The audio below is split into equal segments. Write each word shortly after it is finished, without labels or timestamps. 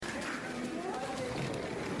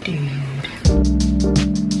Dude.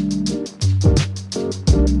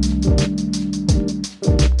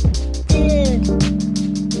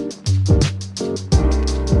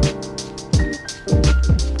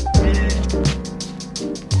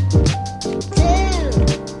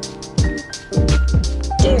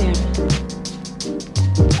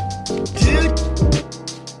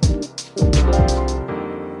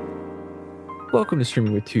 Welcome to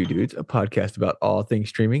Streaming with Two Dudes, a podcast about all things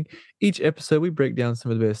streaming. Each episode, we break down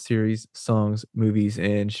some of the best series, songs, movies,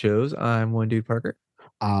 and shows. I'm one dude, Parker.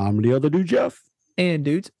 I'm the other dude, Jeff. And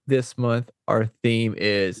dudes, this month, our theme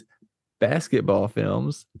is basketball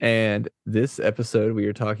films. And this episode, we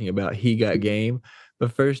are talking about He Got Game.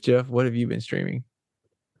 But first, Jeff, what have you been streaming?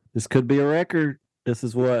 This could be a record. This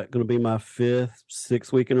is going to be my fifth,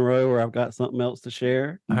 6th week in a row where I've got something else to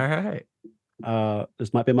share. All right.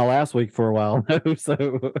 This might be my last week for a while,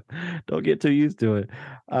 so don't get too used to it.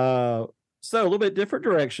 So a little bit different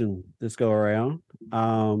direction this go around.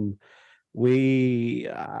 We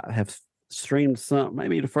have streamed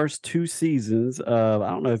maybe the first 2 seasons of,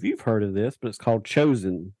 I don't know if you've heard of this, but it's called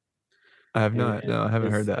Chosen. I have not. No, I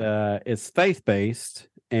haven't heard that. It's faith-based,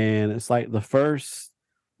 and it's like the first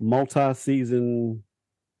multi-season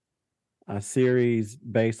series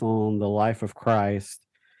based on the life of Christ.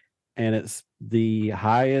 And it's the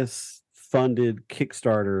highest funded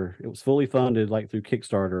Kickstarter. It was fully funded like through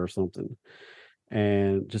Kickstarter or something,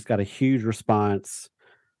 and just got a huge response.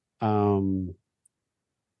 I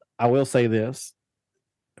will say this,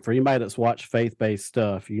 for anybody that's watched faith-based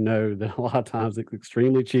stuff, you know that a lot of times it's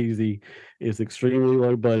extremely cheesy, it's extremely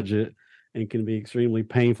low budget, and can be extremely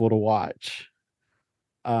painful to watch.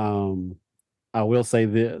 I will say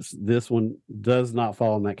this one does not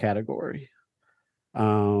fall in that category.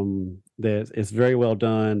 That it's very well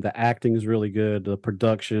done. The acting is really good. The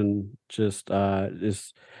production just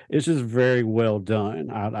it's just very well done.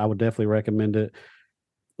 I would definitely recommend it.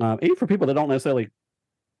 Even for people that don't necessarily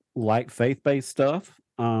like faith-based stuff.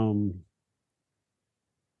 In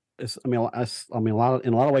a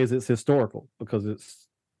lot of ways it's historical because it's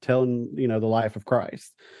telling, the life of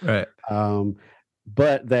Christ. Right.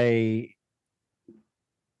 But I'm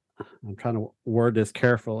trying to word this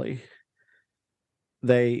carefully.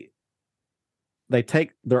 They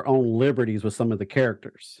take their own liberties with some of the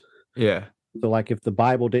characters. Yeah. So like if the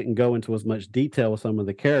Bible didn't go into as much detail with some of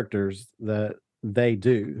the characters that they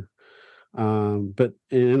do. But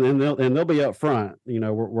they'll be up front,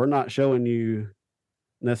 we're not showing you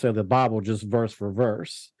necessarily the Bible just verse for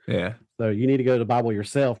verse. Yeah. So you need to go to the Bible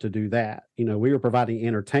yourself to do that. We were providing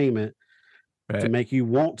entertainment to make you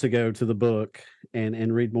want to go to the book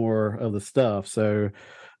and read more of the stuff. So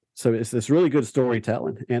it's really good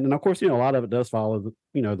storytelling, and of course, a lot of it does follow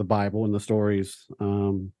the Bible and the stories,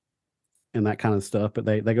 and that kind of stuff. But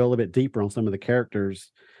they go a little bit deeper on some of the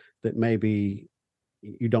characters that maybe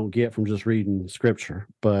you don't get from just reading scripture.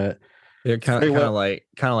 But they're kind of like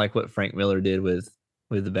what Frank Miller did with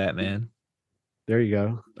the Batman. There you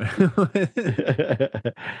go.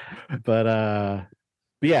 But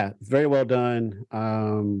yeah, it's very well done.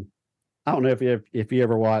 I don't know if you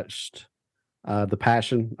ever watched The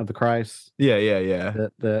Passion of the Christ. Yeah.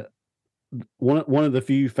 That one of the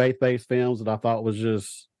few faith-based films that I thought was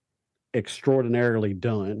just extraordinarily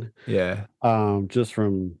done. Yeah.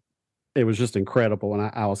 It was just incredible,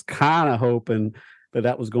 and I was kind of hoping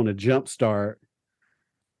that was going to jumpstart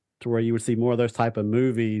to where you would see more of those type of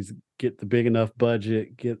movies, get the big enough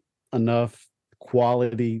budget, get enough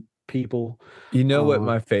quality people. What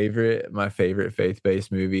my favorite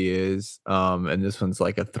faith-based movie is, and this one's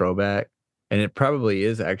like a throwback. And it probably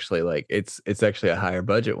is actually like it's actually a higher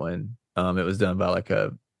budget one. It was done by like I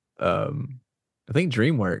think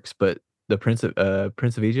DreamWorks, but the Prince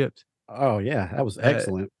of Egypt. Oh yeah, that was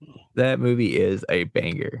excellent. That movie is a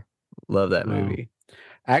banger. Love that movie.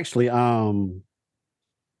 Actually, I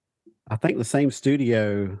think the same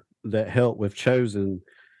studio that helped with Chosen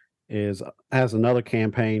has another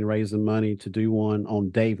campaign raising money to do one on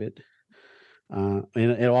David, and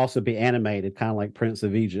it'll also be animated, kind of like Prince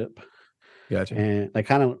of Egypt. Gotcha. And they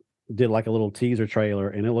kind of did like a little teaser trailer,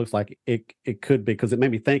 and it looks like it could be, because it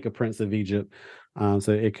made me think of Prince of Egypt.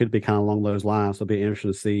 So it could be kind of along those lines. So it'll be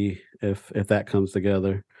interesting to see if that comes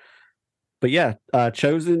together. But yeah,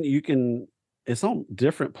 Chosen, it's on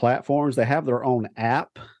different platforms. They have their own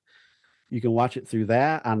app. You can watch it through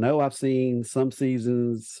that. I know I've seen some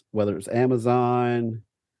seasons, whether it's Amazon, I'm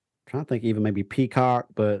trying to think even maybe Peacock,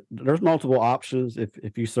 but there's multiple options.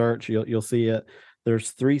 If you search, you'll see it.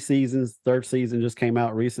 There's 3 seasons. 3rd season just came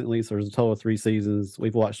out recently, so there's a total of 3 seasons.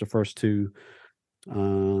 We've watched the first 2.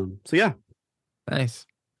 So yeah. Nice.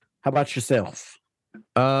 How about yourself?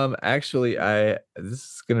 Actually, I this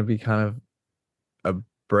is gonna be kind of a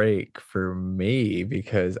break for me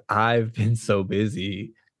because I've been so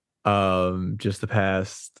busy, just the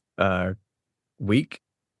past, week.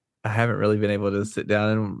 I haven't really been able to sit down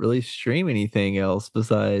and really stream anything else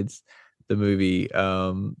besides the movie,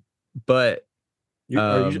 but,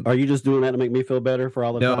 um Are you just doing that to make me feel better for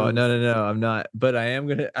all the no, no, times? no, no, I'm not, but I'm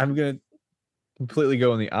gonna completely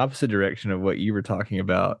go in the opposite direction of what you were talking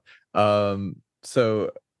about.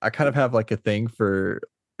 So I kind of have like a thing for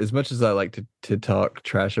as much as I like to talk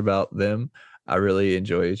trash about them, I really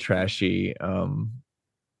enjoy trashy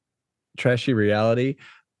reality.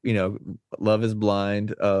 You know, Love is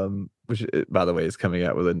Blind, which by the way is coming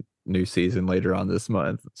out with a new season later on this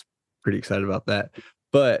month. It's pretty excited about that.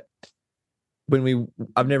 But when we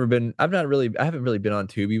I've not really I haven't really been on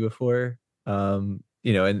Tubi before.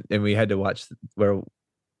 You know, and we had to watch where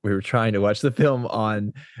we were trying to watch the film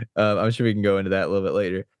on I'm sure we can go into that a little bit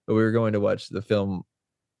later, but we were going to watch the film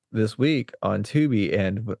this week on Tubi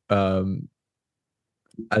and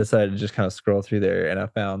I decided to just kind of scroll through there and I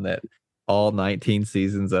found that all 19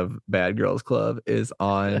 seasons of Bad Girls Club is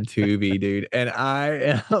on Tubi, dude. And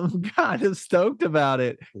I am kind of stoked about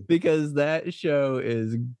it because that show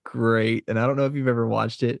is great. And I don't know if you've ever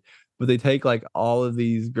watched it, but they take like all of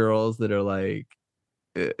these girls that are like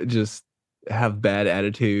just have bad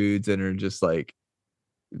attitudes and are just like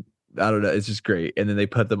I don't know, it's just great. And then they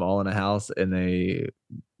put them all in a house and they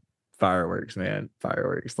fireworks, man,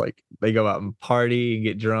 fireworks. Like they go out and party and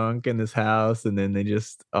get drunk in this house, and then they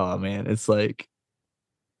just, oh man, it's like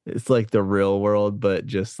the real world, but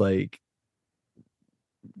just like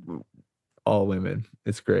all women.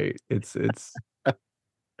 It's great. It's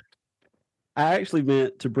I actually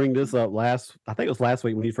meant to bring this up I think it was last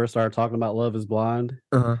week when you first started talking about Love is Blind,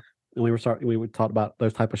 uh and we would talk about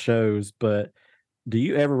those type of shows, but do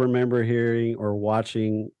you ever remember hearing or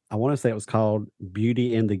watching, I wanna say it was called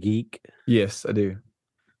Beauty and the Geek? yes, I do.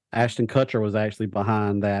 Ashton Kutcher was actually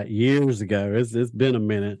behind that years ago. It's been a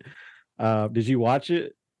minute. Did you watch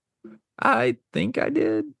it? I think I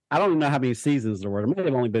did. I don't even know how many seasons there were. There may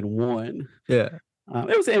have only been one. Yeah.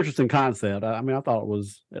 It was an interesting concept. I mean, I thought it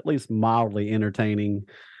was at least mildly entertaining,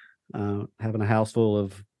 having a house full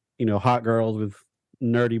of, hot girls with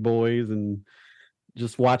nerdy boys and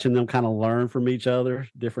just watching them kind of learn from each other,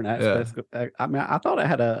 different Yeah. aspects. I mean, I thought it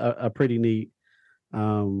had a pretty neat,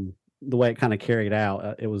 the way it kind of carried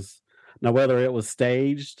out. It was now whether it was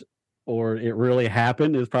staged or it really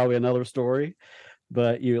happened is probably another story,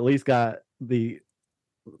 but you at least got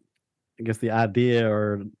I guess the idea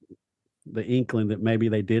or the inkling that maybe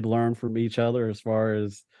they did learn from each other as far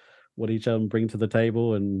as what each of them bring to the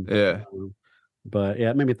table. And Yeah. but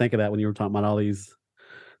yeah, it made me think of that when you were talking about all these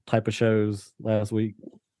type of shows last week.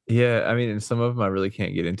 Yeah, I mean, and some of them I really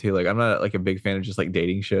can't get into. Like, I'm not like a big fan of just like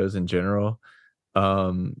dating shows in general.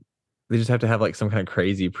 Um, they just have to have like some kind of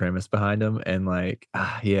crazy premise behind them, and like,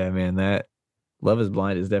 yeah, man, that Love is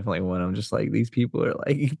Blind is definitely one. I'm just like, these people are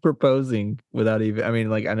like proposing without even. I mean,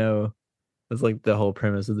 like, I know that's like the whole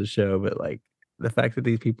premise of the show, but like the fact that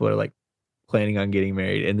these people are like planning on getting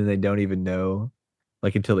married and then they don't even know,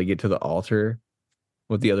 like, until they get to the altar,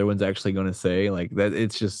 what the other one's actually going to say, like that,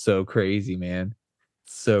 it's just so crazy, man.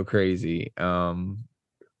 So crazy.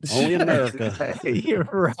 Only in America.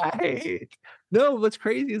 You're right. No, what's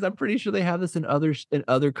crazy is I'm pretty sure they have this in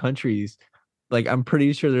other countries. Like I'm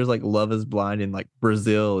pretty sure there's like Love is Blind in like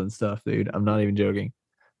Brazil and stuff, dude. I'm not even joking.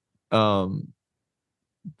 Um,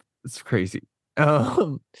 it's crazy.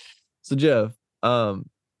 Um, so Jeff,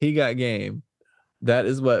 he got game. That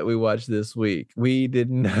is what we watched this week. We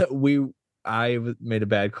didn't. Made a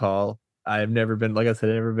bad call. I've never been, like I said,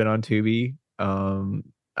 I've never been on Tubi.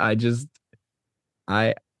 I just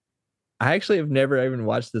I I actually have never even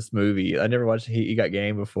watched this movie. I never watched He Got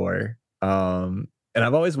Game before. And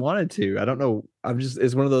I've always wanted to. I don't know. I'm just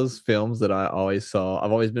it's one of those films that I always saw.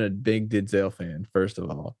 I've always been a big Denzel fan, first of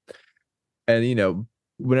all. And you know,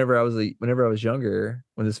 whenever I was younger,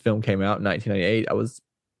 when this film came out in 1998, I was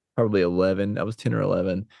probably 11. I was 10 or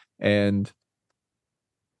 11, and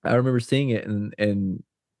I remember seeing it and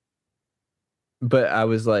but I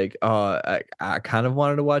was like, oh, I kind of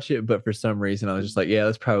wanted to watch it, but for some reason I was just like, yeah,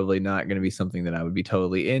 that's probably not going to be something that I would be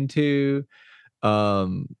totally into.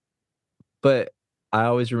 Um, but I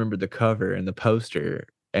always remember the cover and the poster,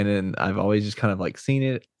 and then I've always just kind of like seen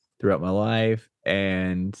it throughout my life.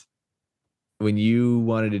 And when you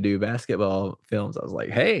wanted to do basketball films, I was like,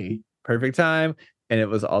 hey, perfect time. And it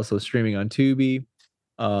was also streaming on Tubi.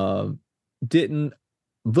 Um, didn't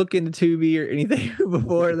look into Tubi or anything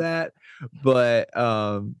before that, But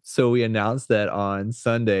so we announced that on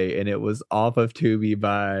Sunday and it was off of Tubi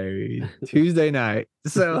by Tuesday night.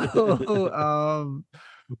 So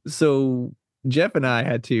so Jeff and I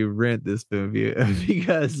had to rent this movie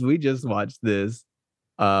because we just watched this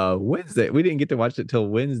Wednesday. We didn't get to watch it till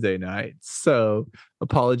Wednesday night. So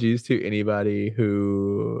apologies to anybody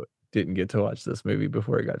who didn't get to watch this movie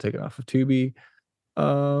before it got taken off of Tubi.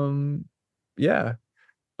 Um yeah.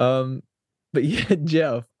 Um but yeah,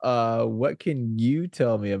 Jeff, what can you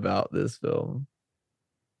tell me about this film?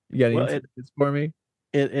 You got any Well, tidbits for me?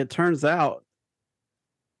 it turns out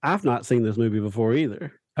I've not seen this movie before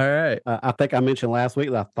either. All right. I think I mentioned last week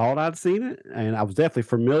that I thought I'd seen it, and I was definitely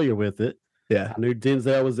familiar with it. Yeah. I knew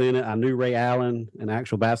Denzel was in it. I knew Ray Allen, an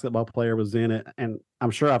actual basketball player, was in it, and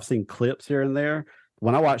I'm sure I've seen clips here and there.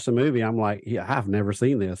 When I watched the movie, I'm like, yeah, I've never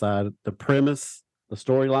seen this. The premise, the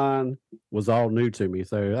storyline was all new to me,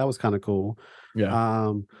 so that was kind of cool. Yeah.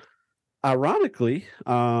 Um, Ironically,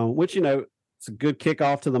 which it's a good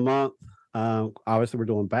kickoff to the month. Obviously, we're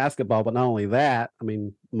doing basketball, but not only that, I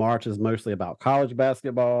mean, March is mostly about college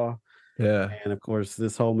basketball. Yeah. And of course,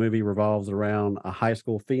 this whole movie revolves around a high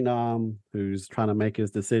school phenom who's trying to make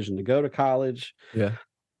his decision to go to college. Yeah.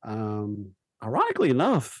 Ironically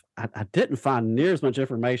enough, I didn't find near as much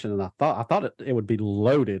information as I thought. I thought it would be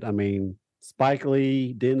loaded. I mean, Spike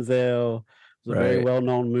Lee, Denzel, was a very Right.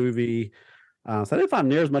 well-known movie. So I didn't find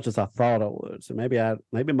near as much as I thought I would. So maybe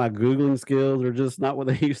my Googling skills are just not what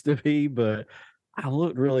they used to be, but I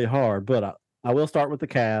looked really hard. But I will start with the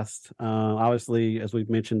cast. Obviously, as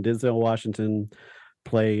we've mentioned, Denzel Washington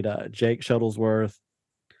played Jake Shuttlesworth.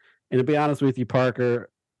 And to be honest with you,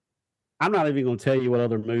 Parker, I'm not even going to tell you what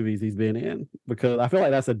other movies he's been in because I feel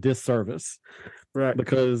like that's a disservice. Right.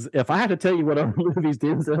 Because if I had to tell you what other movies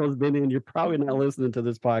Denzel has been in, you're probably not listening to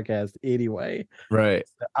this podcast anyway. Right.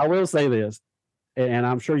 I will say this, and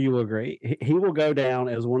I'm sure you will agree. He will go down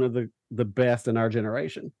as one of the best in our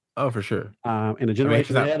generation. Oh, for sure. In the I mean,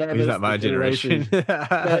 generation ahead of us, he's not my the generation.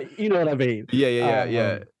 but you know what I mean.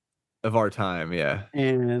 Yeah. Of our time, yeah.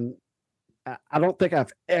 And I don't think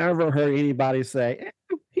I've ever heard anybody say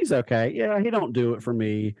he's okay. Yeah, he don't do it for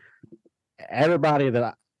me. Everybody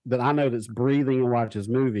that I know that's breathing and watches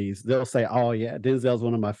movies, they'll say, "Oh yeah, Denzel's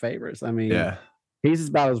one of my favorites." I mean, Yeah. he's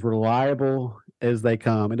about as reliable as they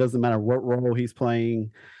come. It doesn't matter what role he's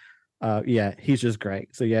playing. Yeah, he's just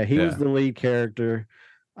great. So yeah, he was Yeah. the lead character.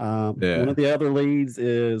 One Yeah. of the other leads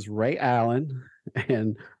is Ray Allen,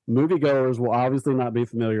 and moviegoers will obviously not be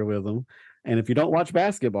familiar with him. And if you don't watch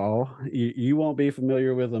basketball, you won't be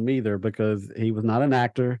familiar with him either because he was not an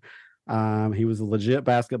actor. He was a legit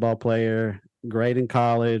basketball player, great in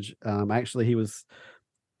college. Actually, he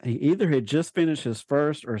either had just finished his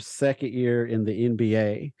first or second year in the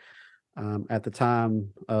NBA at the time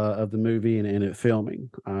of the movie and it filming.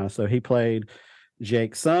 So he played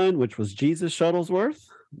Jake's son, which was Jesus Shuttlesworth.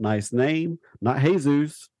 Nice name, not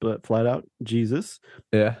Jesus, but flat out Jesus.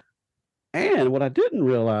 Yeah. And what I didn't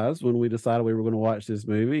realize when we decided we were going to watch this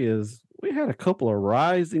movie is we had a couple of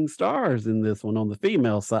rising stars in this one on the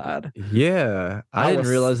female side. Yeah. I didn't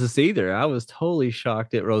realize this either. I was totally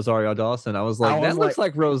shocked at Rosario Dawson. I was like, that looks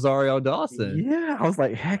like Rosario Dawson. Yeah, I was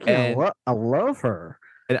like, heck yeah, I love her.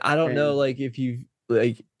 And I don't know, like, if you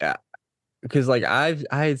like, because like I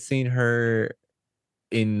had seen her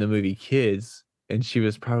in the movie Kids, and she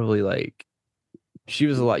was probably like, she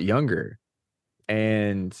was a lot younger,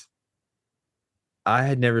 and I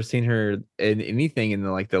had never seen her in anything in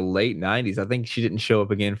the late 90s. I think she didn't show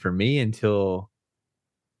up again for me until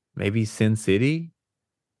maybe Sin City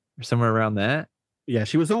or somewhere around that. Yeah,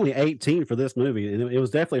 she was only 18 for this movie, and it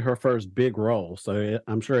was definitely her first big role. So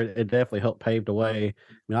I'm sure it definitely helped pave the way.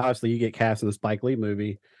 I mean, obviously, you get cast in the Spike Lee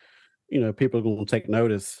movie, people are going to take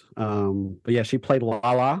notice. But yeah, she played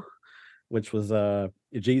Lala, which was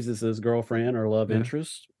Jesus's girlfriend or love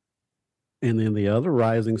interest. And then the other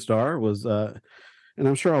rising star was, and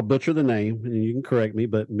I'm sure I'll butcher the name, and you can correct me,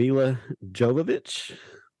 but Mila Jovovich.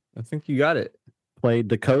 I think you got it. Played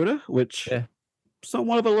Dakota, which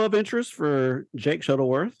somewhat of a love interest for Jake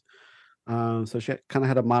Shuttleworth. So she kind of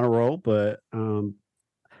had a minor role, but I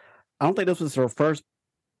don't think this was her first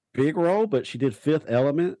big role, but she did Fifth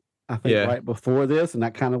Element, I think, right before this, and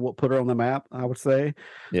that kind of what put her on the map, I would say.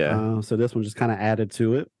 Yeah. So this one just kind of added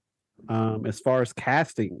to it. As far as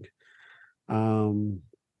casting,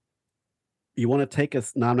 you want to take a?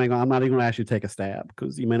 No, I'm not even going to ask you to take a stab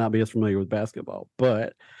because you may not be as familiar with basketball,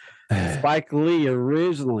 but Spike Lee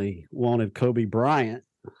originally wanted Kobe Bryant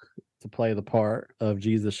to play the part of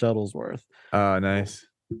Jesus Shuttlesworth. Oh, nice.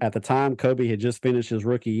 At the time, Kobe had just finished his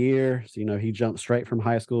rookie year. So, he jumped straight from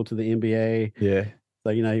high school to the NBA. Yeah.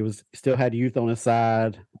 So, he still had youth on his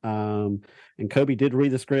side. And Kobe did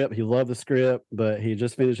read the script. He loved the script, but he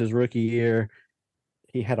just finished his rookie year.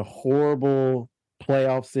 He had a horrible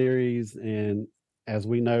playoff series. And as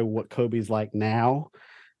we know what Kobe's like now,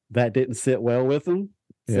 that didn't sit well with him.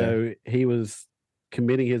 Yeah. So he was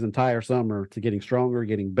committing his entire summer to getting stronger,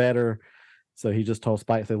 getting better. So he just told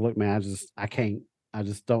Spike, said, look, man, I can't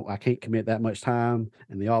commit that much time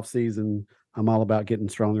in the off season. I'm all about getting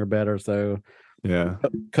stronger, better. So Yeah.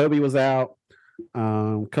 Kobe was out.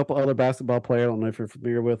 A couple other basketball players, I don't know if you're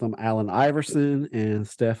familiar with them, Allen Iverson and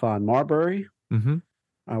Stephon Marbury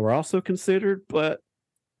were also considered, but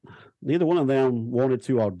neither one of them wanted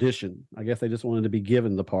to audition. I guess they just wanted to be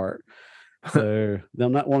given the part. So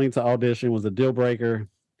them not wanting to audition was a deal breaker.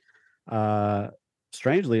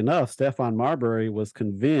 Strangely enough, Stephon Marbury was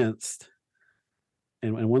convinced,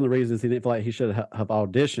 and one of the reasons he didn't feel like he should have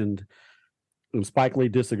auditioned, and Spike Lee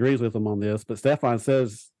disagrees with him on this, but Stephon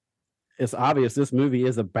says, it's obvious this movie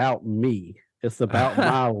is about me. It's about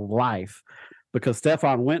my life, because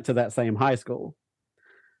Stephon went to that same high school.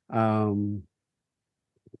 And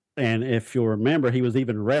if you'll remember, he was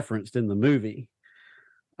even referenced in the movie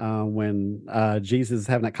when Jesus is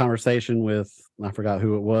having that conversation with, I forgot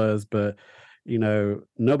who it was, but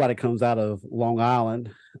nobody comes out of Long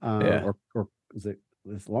Island, or is it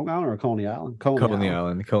Long Island or Coney Island? Coney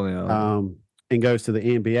Island. And goes to the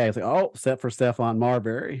NBA. It's like, oh, except for Stephon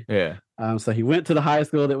Marbury. Yeah. So he went to the high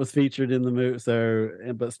school that was featured in the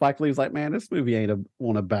movie. But Spike Lee was like, man, this movie ain't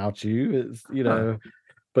one about you. It's,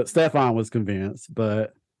 but Stephon was convinced.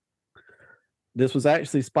 But this was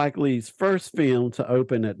actually Spike Lee's first film to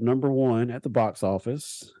open at #1 at the box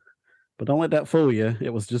office. But don't let that fool you.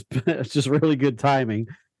 It was it's just really good timing.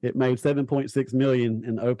 It made $7.6 million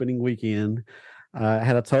in opening weekend. It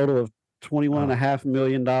had a total of $21.5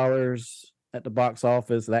 million at the box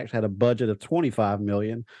office. It actually had a budget of $25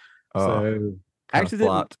 million. So actually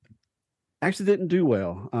didn't do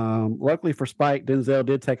well. Luckily for Spike, Denzel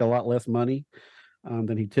did take a lot less money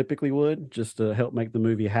than he typically would, just to help make the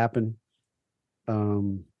movie happen.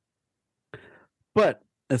 But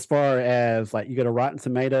as far as like, you go to Rotten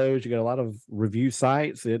Tomatoes, you got a lot of review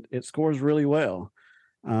sites, it scores really well.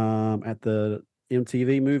 At the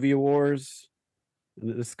MTV Movie Awards, and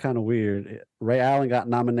this is kind of weird, Ray Allen got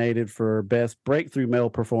nominated for Best Breakthrough Male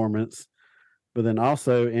Performance, but then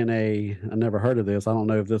also I never heard of this, I don't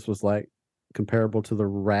know if this was like comparable to the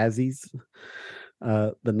Razzies,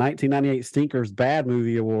 the 1998 Stinkers Bad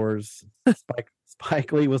Movie Awards,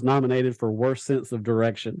 Spike Lee was nominated for Worst Sense of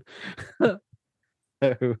Direction.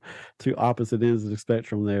 So, two opposite ends of the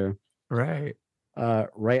spectrum there. Right.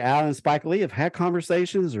 Ray Allen and Spike Lee have had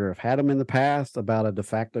conversations, or have had them in the past, about a de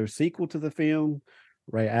facto sequel to the film.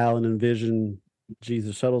 Ray Allen envisioned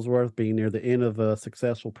Jesus Shuttlesworth being near the end of a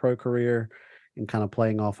successful pro career and kind of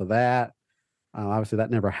playing off of that. Obviously, that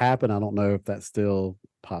never happened. I don't know if that's still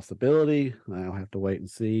a possibility. I'll have to wait and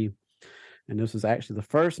see. And this is actually the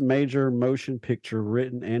first major motion picture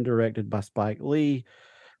written and directed by Spike Lee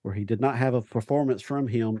where he did not have a performance from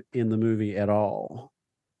him in the movie at all.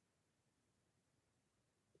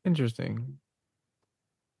 Interesting.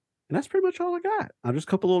 And that's pretty much all I got. Just a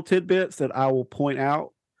couple little tidbits that I will point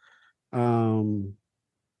out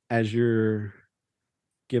as you're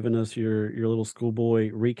giving us your little schoolboy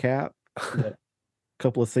recap. A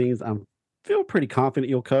couple of scenes I feel pretty confident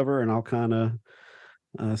you'll cover, and I'll kind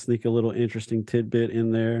of sneak a little interesting tidbit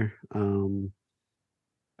in there. All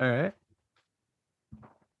right.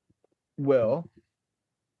 Well,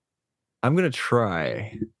 I'm going to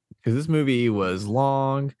try, because this movie was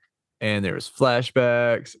long and there was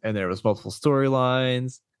flashbacks and there was multiple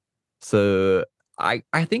storylines. So I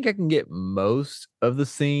think I can get most of the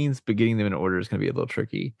scenes, but getting them in order is going to be a little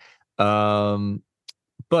tricky. But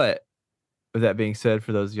with that being said,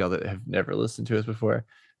 for those of y'all that have never listened to us before,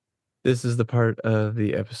 this is the part of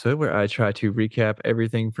the episode where I try to recap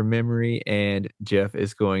everything from memory, and Jeff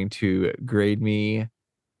is going to grade me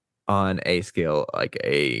on a scale like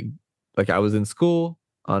I was in school,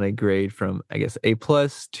 on a grade from, I guess, A+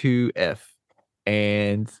 to F,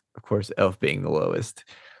 and of course F being the lowest.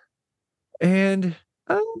 And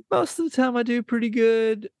most of the time I do pretty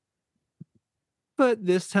good, but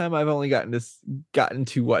this time I've only gotten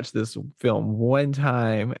to watch this film one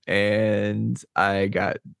time, and this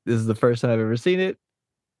is the first time I've ever seen it,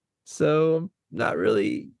 so I'm not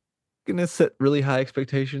really gonna set really high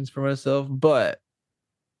expectations for myself, but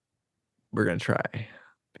we're gonna try,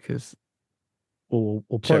 because well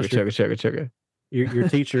chugga. Your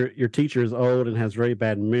teacher is old and has very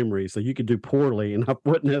bad memory, so you could do poorly, and I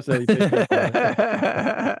wouldn't necessarily pick up on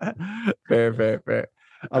it. Fair.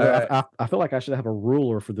 Although I feel like I should have a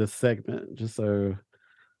ruler for this segment, just so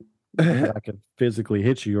Not that I could physically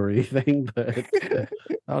hit you or anything, but I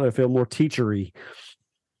don't know, feel more teachery.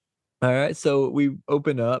 All right, so we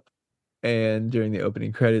open up, and during the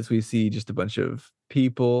opening credits, we see just a bunch of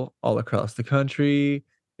people all across the country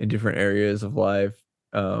in different areas of life,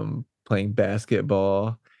 playing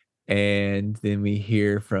basketball. And then we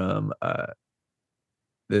hear from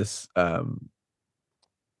this, then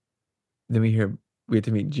we get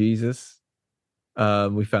to meet Jesus.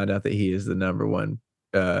 We found out that he is the number one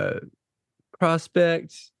uh,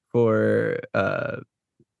 prospect for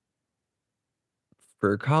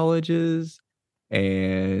colleges,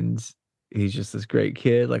 and he's just this great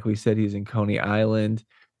kid. Like we said, he's in Coney Island.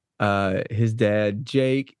 His dad,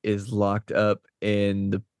 Jake, is locked up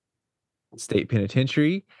in the state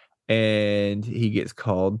penitentiary, and he gets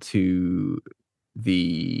called to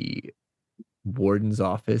the warden's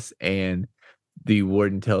office, and the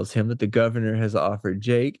warden tells him that the governor has offered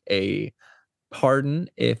Jake a pardon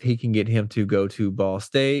if he can get him to go to Ball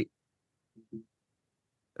State,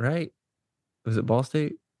 right? Was it Ball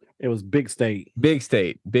State? It was big state. Big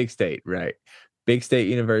State, right? Big State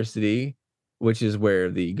University, which is where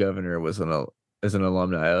the governor was as an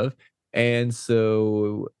alumni of. And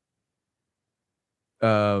so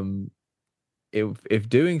um if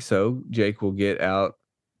doing so, Jake will get out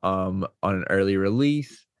on an early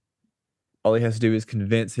release. All he has to do is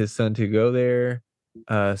convince his son to go there.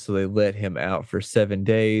 So they let him out for 7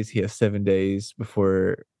 days. He has 7 days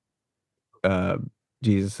before uh,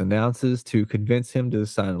 Jesus announces to convince him to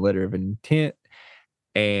sign a letter of intent.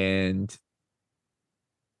 And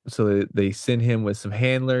so they send him with some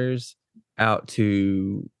handlers out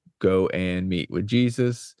to go and meet with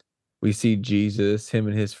Jesus. We see Jesus, him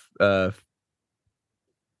and his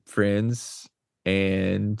friends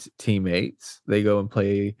and teammates. They go and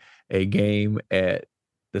play a game at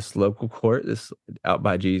this local court, this out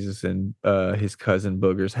by Jesus and his cousin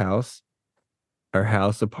Booger's house, or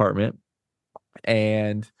house apartment,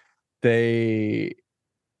 and they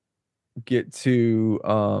get to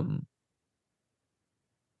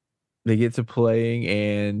playing,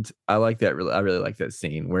 and I really like that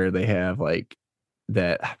scene where they have like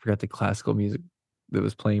that, I forgot the classical music that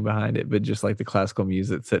was playing behind it, but just like the classical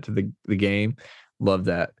music set to the game. Love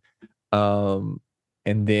that. Um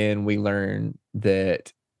and then we learn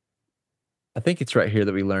that, I think it's right here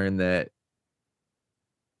that we learn that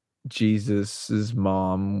Jesus's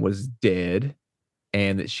mom was dead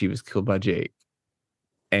and that she was killed by Jake.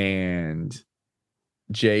 And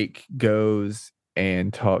Jake goes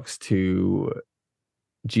and talks to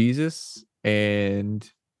Jesus, and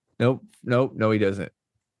no, he doesn't.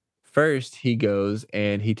 First, he goes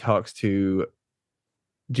and he talks to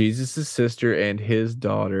Jesus's sister and his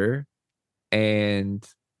daughter, and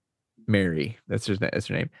Mary. That's her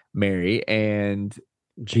name, Mary. And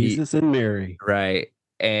he Jesus and Mary. right,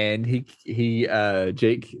 and he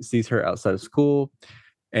Jake sees her outside of school,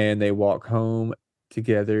 and they walk home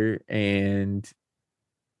together, and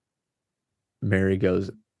Mary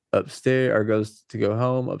goes upstairs, or goes to go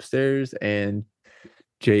home upstairs, and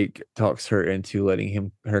Jake talks her into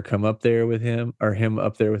letting her come up there with him, or him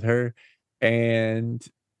up there with her. And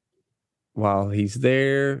while he's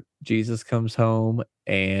there, Jesus comes home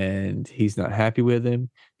and he's not happy with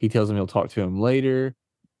him. He tells him he'll talk to him later,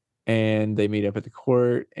 and they meet up at the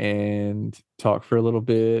court and talk for a little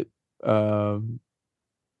bit. And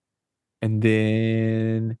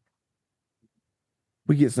then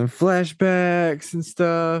we get some flashbacks and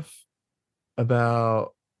stuff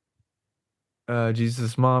about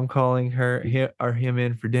Jesus' mom calling him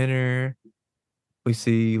in for dinner. We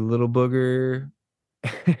see little Booger,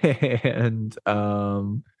 and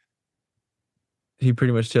he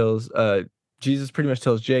pretty much tells Jesus pretty much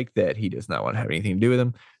tells Jake that he does not want to have anything to do with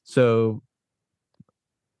him. So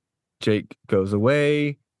Jake goes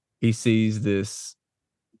away. He sees this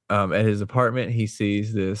at his apartment. He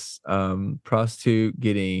sees this prostitute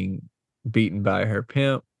getting beaten by her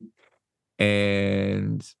pimp,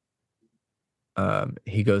 and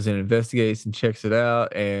he goes in, investigates, and checks it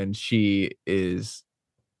out. And she is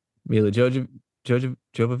Mila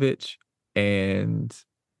Jovovich, and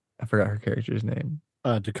I forgot her character's name.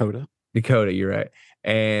 Dakota. Dakota, you're right.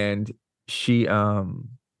 And she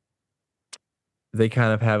they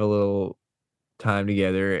kind of have a little time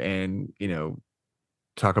together, and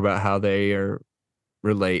talk about how they are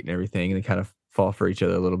relate and everything, and they kind of fall for each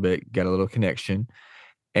other a little bit, got a little connection.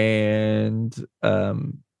 And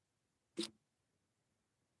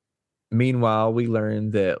meanwhile, we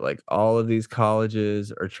learn that like all of these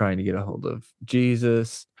colleges are trying to get a hold of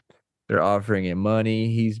Jesus. They're offering him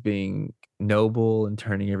money. He's being noble and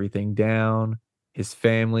turning everything down. His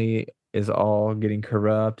family is all getting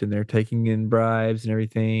corrupt, and they're taking in bribes and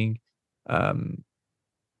everything. Um,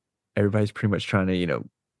 everybody's pretty much trying to,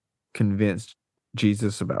 convince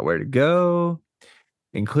Jesus about where to go,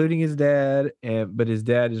 including his dad. And but his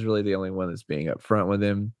dad is really the only one that's being upfront with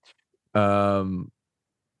him. Um,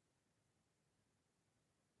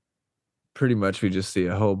 pretty much we just see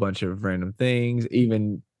a whole bunch of random things.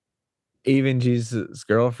 Even Jesus'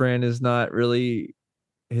 girlfriend is not really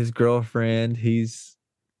his girlfriend. He's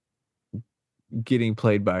getting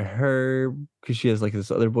played by her because she has like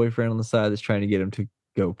this other boyfriend on the side that's trying to get him to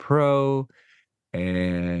go pro.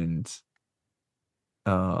 And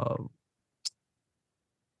um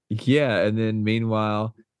yeah, and then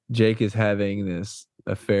meanwhile, Jake is having this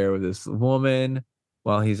affair with this woman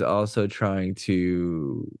while he's also trying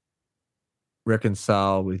to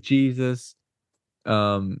reconcile with Jesus.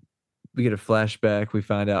 Um, we get a flashback. We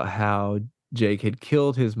find out how Jake had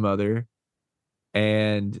killed his mother,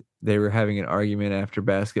 and they were having an argument after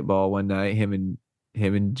basketball one night, him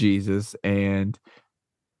and Jesus, and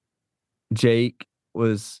Jake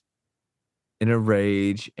was in a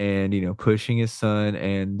rage and pushing his son,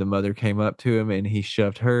 and the mother came up to him and he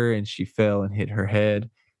shoved her and she fell and hit her head.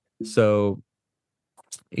 So,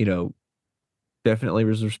 you know, definitely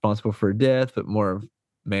was responsible for her death, but more of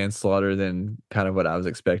manslaughter than kind of what I was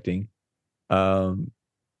expecting. Um,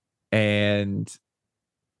 and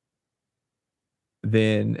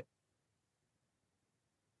then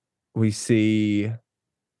we see,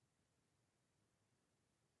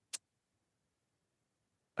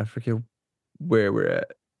 I forget where we're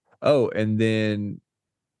at. Oh, and then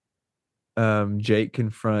Jake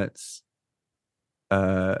confronts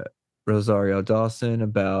uh Rosario Dawson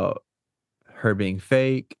about her being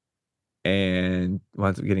fake and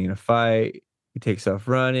winds up getting in a fight. He takes off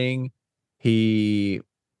running. He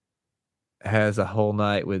has a whole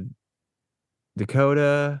night with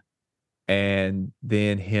Dakota, and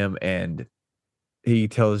then him and he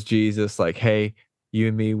tells Jesus, like, hey, you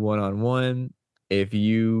and me one on one. If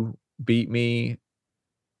you beat me,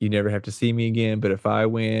 you never have to see me again. But if I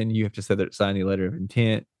win, you have to sign the letter of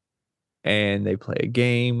intent. And they play a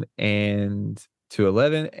game and to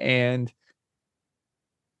 11, and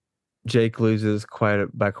Jake loses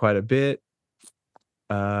by quite a bit.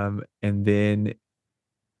 And then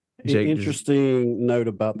Jake just Interesting note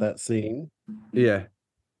about that scene. yeah.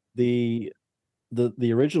 The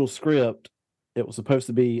the original script, it was supposed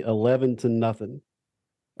to be 11-0,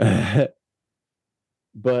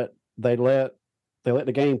 but they let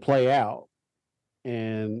the game play out,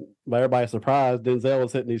 and by everybody's surprise, Denzel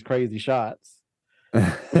was hitting these crazy shots. When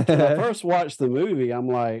I first watched the movie, I'm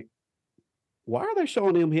like, why are they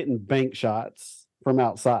showing him hitting bank shots from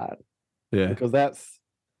outside? Yeah. Because that's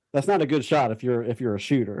not a good shot if you're a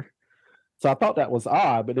shooter. So I thought that was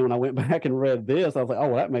odd, but then when I went back and read this, I was like, oh,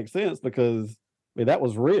 well, that makes sense because I mean that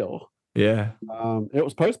was real. Yeah. It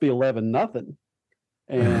was supposed to be 11-0,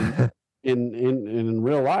 and in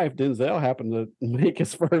real life, Denzel happened to make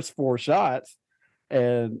his first four shots,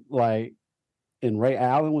 and and Ray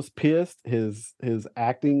Allen was pissed. His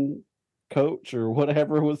acting coach or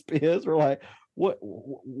whatever was pissed. We're like,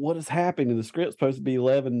 what is happening? The script's supposed to be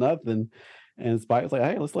 11-0. And Spike's like,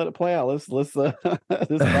 hey, let's let it play out. Let's this is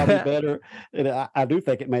probably better. And I do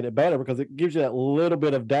think it made it better because it gives you that little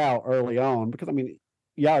bit of doubt early on. Because I mean,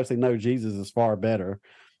 you obviously know Jesus is far better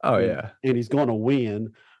Oh and, yeah. and he's gonna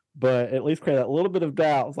win. But at least create that little bit of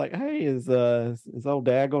doubt. It's like, hey, is old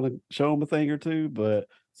dad gonna show him a thing or two? But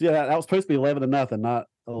so yeah, that was supposed to be 11-0, not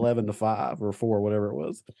 11-5 or 4, whatever it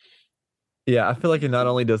was. Yeah, I feel like it not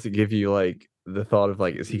only does it give you like the thought of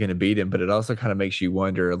like, is he gonna beat him, but it also kind of makes you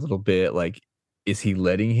wonder a little bit, like, is he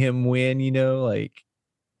letting him win, like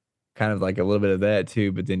kind of like a little bit of that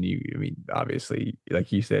too. But then I mean, obviously,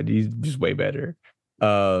 like you said, he's just way better.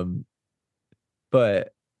 Um,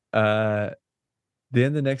 but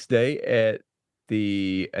then the next day at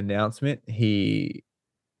the announcement, he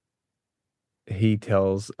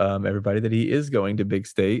tells everybody that he is going to Big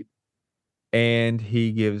State, and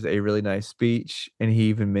he gives a really nice speech, and he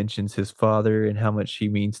even mentions his father and how much he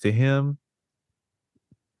means to him.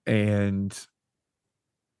 And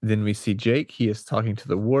then we see Jake. He is talking to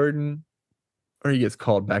the warden, or he gets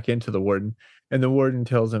called back into the warden, and the warden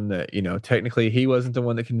tells him that technically he wasn't the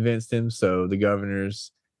one that convinced him. So the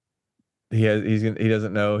governor's he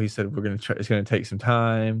doesn't know. He said we're gonna try. It's gonna take some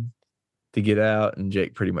time to get out, and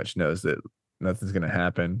Jake pretty much knows that nothing's gonna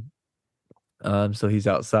happen. So he's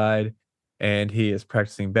outside and he is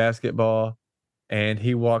practicing basketball, and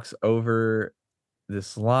he walks over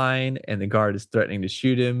this line and the guard is threatening to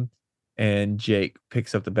shoot him, and Jake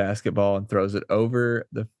picks up the basketball and throws it over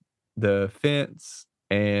the fence,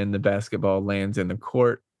 and the basketball lands in the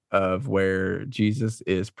court of where Jesus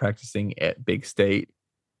is practicing at Big State.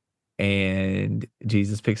 and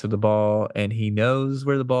Jesus picks up the ball, and he knows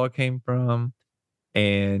where the ball came from,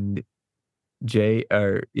 and Jake,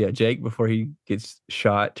 before he gets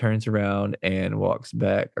shot, turns around and walks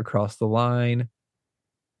back across the line,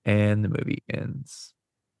 and the movie ends.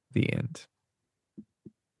 The end.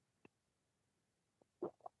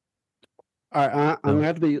 All right, I'm gonna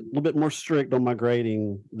have to be a little bit more strict on my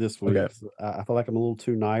grading this week. Okay. I feel like I'm a little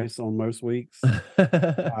too nice on most weeks.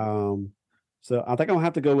 So I think I'm gonna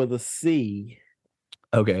have to go with a C.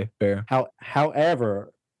 Okay, fair.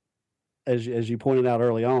 However, as you pointed out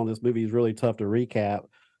early on, this movie is really tough to recap.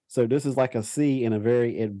 So this is like a C in a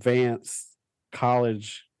very advanced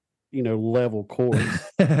college, level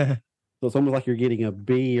course. So it's almost like you're getting a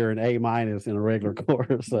B or an A minus in a regular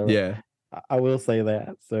course. So Yeah. I will say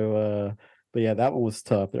that. So, but yeah, that one was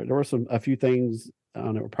tough. There were a few things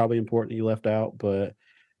that were probably important you left out, but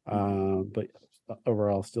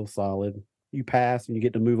overall still solid. You pass and you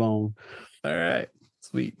get to move on. All right.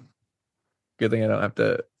 Sweet. Good thing we don't have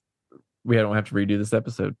to redo this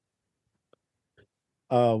episode.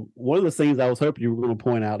 One of the scenes I was hoping you were going to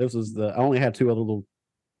point out, I only had two other little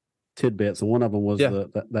tidbits, and one of them was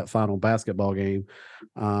that final basketball game.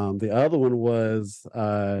 The other one was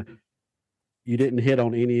you didn't hit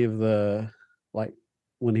on any of the, like,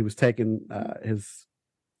 when he was taking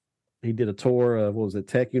he did a tour of, what was it,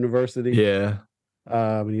 Tech University? Yeah.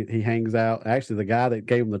 He hangs out. Actually, the guy that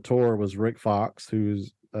gave him the tour was Rick Fox,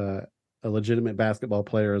 who's a legitimate basketball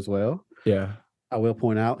player as well. Yeah. I will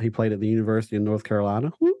point out he played at the University of North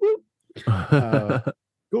Carolina. Whoop, whoop.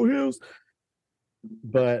 Go Hills.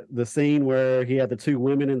 But the scene where he had the two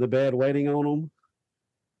women in the bed waiting on him,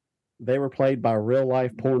 they were played by real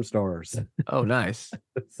life porn stars. Oh, nice.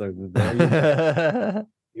 So there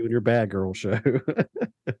you and your bad girl show.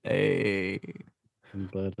 Hey.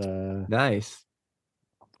 But nice.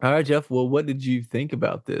 All right, Jeff. Well, what did you think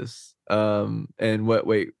about this? And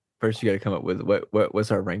first you got to come up with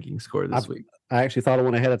what's our ranking score this week? I actually thought of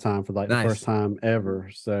one ahead of time for the first time ever.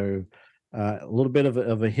 So a little bit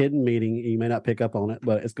of a hidden meaning. You may not pick up on it,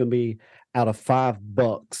 but it's going to be out of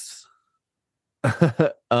 $5.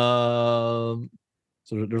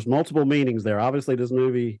 So there's multiple meanings there. Obviously, this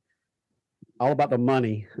movie all about the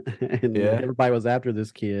money, and everybody was after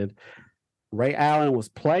this kid. Ray Allen was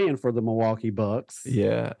playing for the Milwaukee Bucks.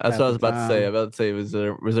 Yeah, that's what I was about to say. Was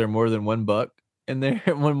there more than one buck in there?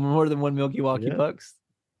 More than one Milwaukee Bucks?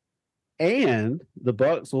 And the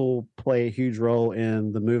Bucks will play a huge role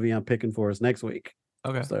in the movie I'm picking for us next week.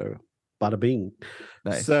 Okay. So, bada bing.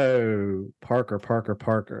 Nice. So, Parker.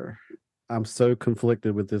 I'm so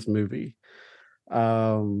conflicted with this movie.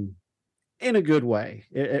 In a good way.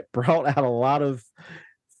 It brought out a lot of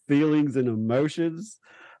feelings and emotions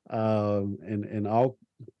in all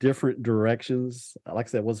different directions. Like I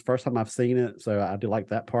said, it was the first time I've seen it, so I do like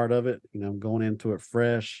that part of it. Going into it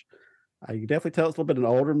fresh. You can definitely tell it's a little bit an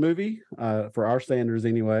older movie for our standards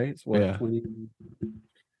anyway. It's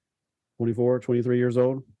 24, 23 years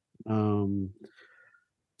old.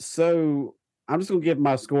 So I'm just going to give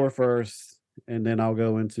my score first, and then I'll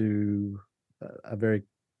go into a very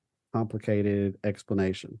complicated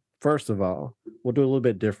explanation. First of all, we'll do a little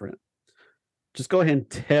bit different. Just go ahead and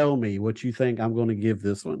tell me what you think I'm going to give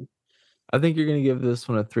this one. I think you're going to give this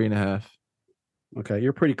one a 3.5. Okay,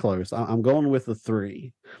 you're pretty close. I'm going with a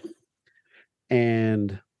 3.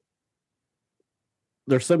 And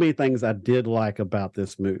there's so many things I did like about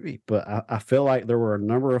this movie, but I feel like there were a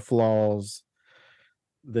number of flaws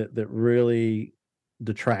that really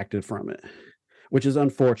detracted from it, which is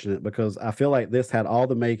unfortunate because I feel like this had all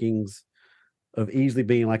the makings of easily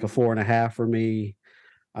being like a 4.5 for me.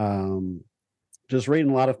 Just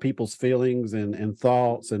reading a lot of people's feelings and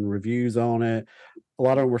thoughts and reviews on it. A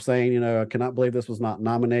lot of them were saying, I cannot believe this was not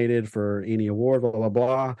nominated for any award, blah, blah,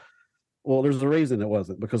 blah. Well, there's a reason it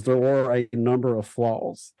wasn't, because there were a number of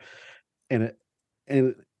flaws and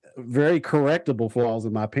very correctable flaws,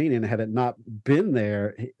 in my opinion. Had it not been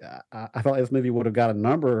there, I felt like this movie would have got a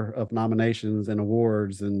number of nominations and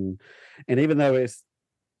awards. And even though it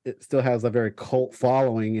still has a very cult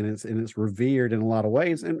following and it's revered in a lot of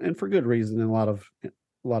ways and for good reason in a lot of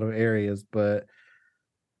areas. But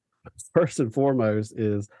first and foremost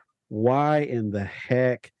is, why in the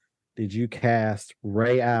heck did you cast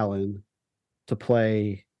Ray Allen to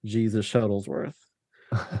play Jesus Shuttlesworth?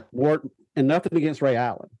 And nothing against Ray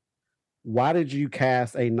Allen. Why did you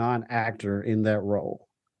cast a non-actor in that role?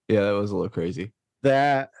 Yeah, that was a little crazy.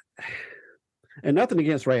 And nothing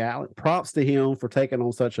against Ray Allen. Props to him for taking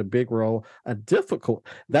on such a big role.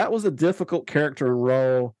 That was a difficult character and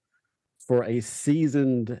role for a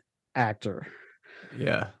seasoned actor.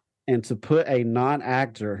 Yeah. And to put a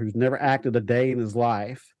non-actor who's never acted a day in his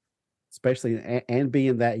life especially and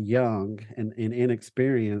being that young and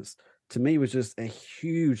inexperienced, to me was just a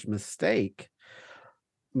huge mistake.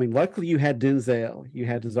 I mean, luckily you had Denzel, you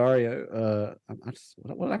had Desario. I just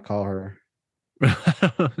what did I call her?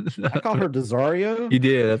 I call her Desario. You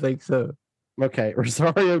did, I think so. Okay,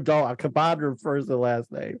 Rosario Dawson. I combined her first and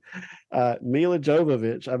last name. Mila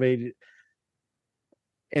Jovovich. I mean,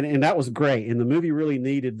 and that was great. And the movie really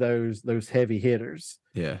needed those heavy hitters.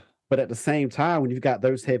 Yeah. But at the same time, when you've got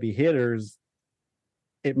those heavy hitters,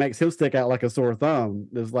 it makes him stick out like a sore thumb.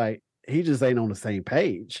 It's like he just ain't on the same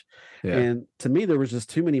page. Yeah. And to me, there was just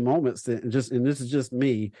too many moments that and this is just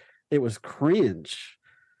me, it was cringe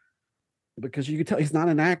because you could tell he's not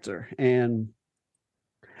an actor. And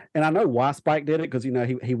I know why Spike did it because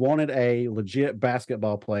he wanted a legit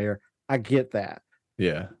basketball player. I get that.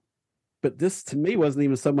 Yeah. But this to me wasn't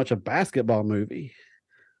even so much a basketball movie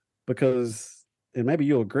because, and maybe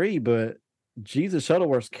you'll agree, but Jesus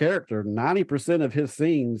Shuttleworth's character, 90% of his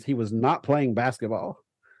scenes, he was not playing basketball.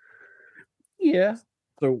 Yeah.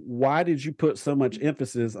 So why did you put so much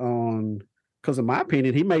emphasis on? Because in my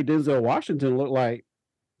opinion, he made Denzel Washington look like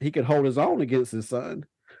he could hold his own against his son.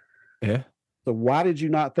 Yeah. So why did you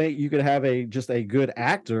not think you could have just a good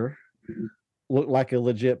actor look like a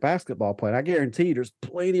legit basketball player? I guarantee there's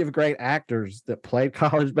plenty of great actors that played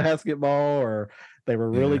college basketball or they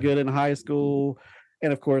were really good in high school.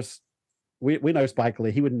 And of course, we know Spike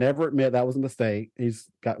Lee. He would never admit that was a mistake. He's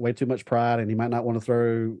got way too much pride and he might not want to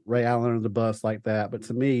throw Ray Allen under the bus like that. But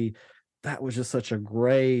to me, that was just such a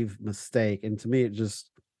grave mistake. And to me,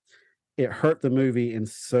 it hurt the movie in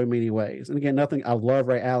so many ways. And again, I love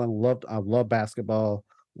Ray Allen, I love basketball,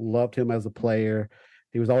 loved him as a player.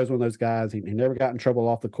 He was always one of those guys. He never got in trouble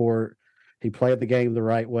off the court. He played the game the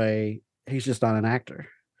right way. He's just not an actor.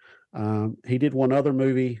 He did one other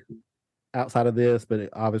movie outside of this, but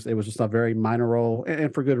obviously it was just a very minor role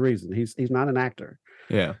and for good reason. He's not an actor.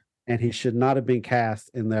 Yeah. And he should not have been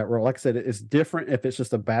cast in that role. Like I said, it's different if it's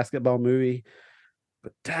just a basketball movie.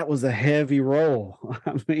 But that was a heavy role.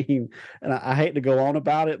 I mean, and I hate to go on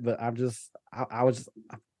about it, but I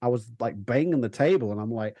was like banging the table, and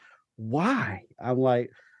I'm like, why? I'm like,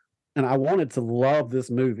 and I wanted to love this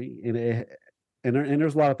movie, and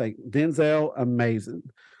there's a lot of things. Denzel, amazing.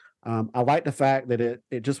 I like the fact that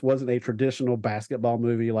it just wasn't a traditional basketball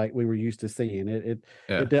movie like we were used to seeing. It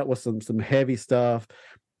dealt with some heavy stuff.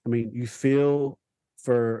 I mean, you feel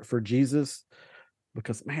for Jesus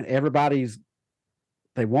because man,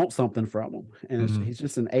 they want something from him, and he's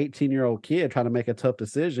just an 18-year-old kid trying to make a tough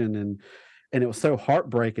decision, and it was so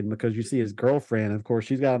heartbreaking because you see his girlfriend, of course,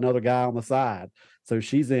 she's got another guy on the side, so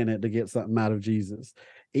she's in it to get something out of Jesus.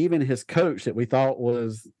 Even his coach that we thought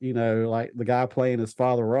was, like the guy playing his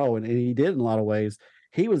father role, and he did in a lot of ways,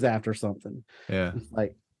 he was after something. Yeah,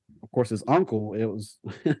 like of course his uncle. It was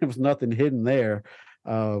there was nothing hidden there.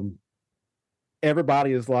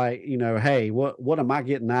 Everybody is like, hey, what am I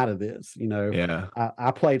getting out of this? Yeah. I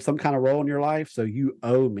played some kind of role in your life, so you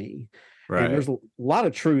owe me. Right. And there's a lot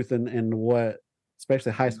of truth in what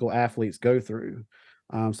especially high school athletes go through.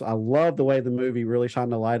 So I love the way the movie really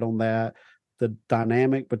shined a light on that. The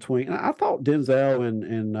dynamic between, I thought Denzel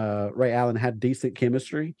and Ray Allen had decent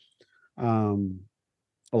chemistry. A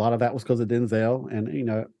lot of that was because of Denzel,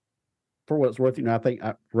 and for what it's worth, I think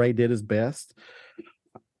Ray did his best.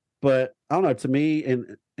 But I don't know, to me,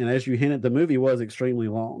 and as you hinted, the movie was extremely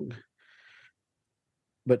long.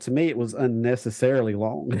 But to me, it was unnecessarily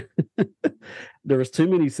long. There was too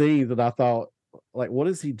many scenes that I thought, like, what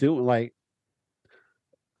is he doing? Like,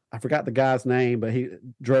 I forgot the guy's name, but he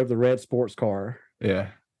drove the red sports car. Yeah.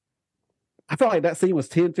 I felt like that scene was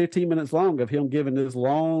 10, 15 minutes long of him giving this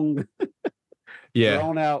long,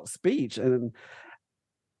 drawn out speech. And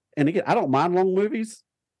again, I don't mind long movies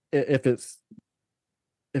if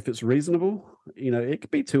it's reasonable. It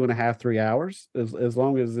could be 2.5, 3 hours as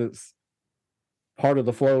long as it's part of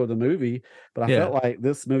the flow of the movie. But I felt like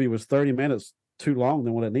this movie was 30 minutes too long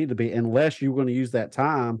than what it needed to be. Unless you were going to use that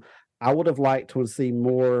time, I would have liked to see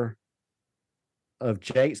more of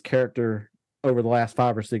Jake's character over the last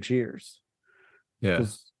 5 or 6 years. Yeah.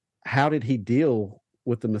 Because how did he deal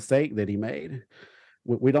with the mistake that he made?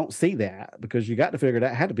 We don't see that because you got to figure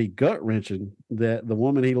that had to be gut wrenching that the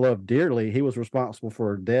woman he loved dearly, he was responsible for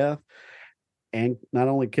her death and not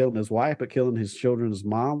only killing his wife, but killing his children's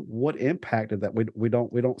mom. What impacted that? We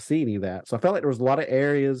don't see any of that. So I felt like there was a lot of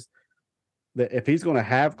areas that if he's going to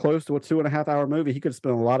have close to a 2.5 hour movie, he could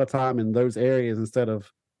spend a lot of time in those areas instead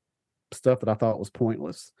of stuff that I thought was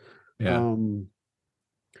pointless. Yeah.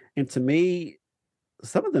 And to me,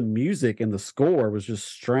 some of the music and the score was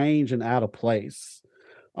just strange and out of place,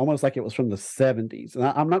 almost like it was from the 70s. And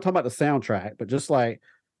I'm not talking about the soundtrack, but just like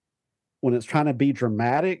when it's trying to be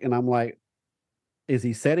dramatic, and I'm like, is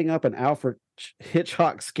he setting up an Alfred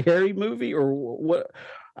Hitchcock scary movie or what?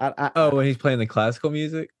 Oh, when he's playing the classical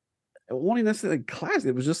music? It wasn't necessarily classic.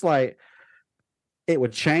 It was just like it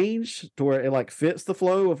would change to where it like fits the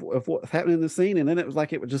flow of what's happening in the scene, and then it was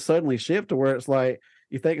like it would just suddenly shift to where it's like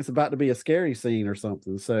you think it's about to be a scary scene or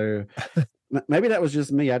something. So maybe that was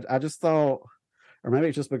just me. I just thought, or maybe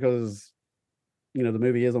it's just because the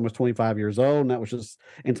movie is almost 25 years old, and that was just,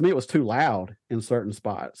 and to me it was too loud in certain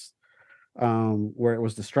spots, where it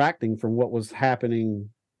was distracting from what was happening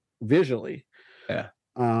visually. Yeah.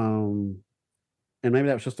 And maybe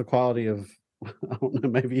that was just the quality of, I don't know,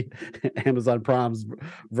 maybe Amazon Prime's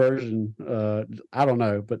version. I don't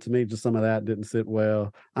know, but to me, just some of that didn't sit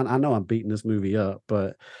well. I know I'm beating this movie up,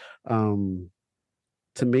 but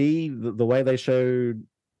to me, the way they showed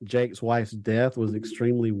Jake's wife's death was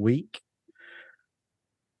extremely weak.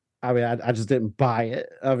 I mean, I just didn't buy it.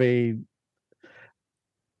 I mean,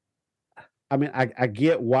 I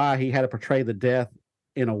get why he had to portray the death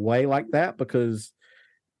in a way like that because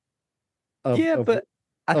but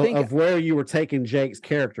I think of where you were taking Jake's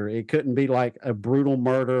character. It couldn't be like a brutal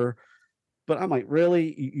murder. But I'm like,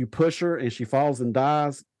 really? You push her and she falls and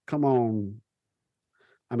dies? Come on.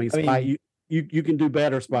 I mean, Spike, you can do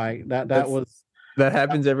better, Spike. That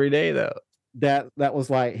happens every day though. That was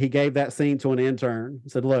like he gave that scene to an intern.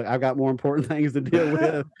 Said, "Look, I've got more important things to deal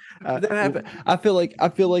with." I feel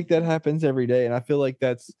like that happens every day, and I feel like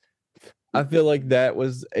that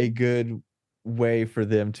was a good way for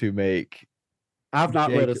them to make. I've not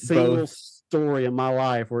read a single story in my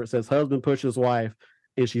life where it says husband pushes wife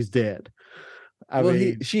and she's dead. I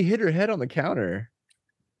mean, she hit her head on the counter.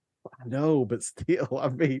 I know, but still, I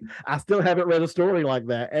mean, I still haven't read a story like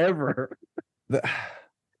that ever.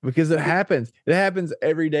 Because it happens. It happens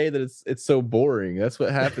every day that it's so boring. That's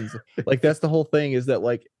what happens. Like that's the whole thing is that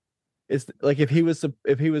like it's like if he was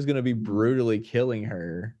going to be brutally killing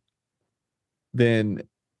her, then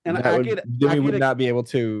we would not be able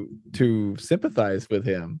to sympathize with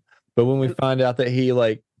him. But when we find out that he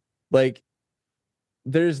like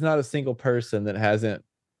there's not a single person that hasn't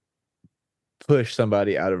pushed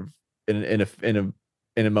somebody out of in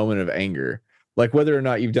a moment of anger, like whether or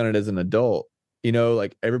not you've done it as an adult,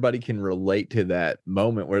 like everybody can relate to that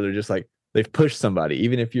moment where they're just like they've pushed somebody,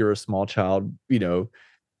 even if you're a small child,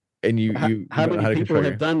 and how many people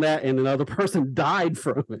have done that and another person died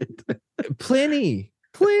from it? Plenty.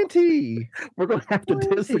 We're gonna have to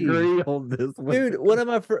disagree on this one. Dude, one of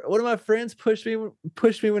my friends pushed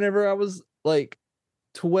me whenever I was like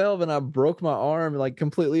 12 and I broke my arm like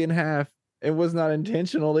completely in half. It was not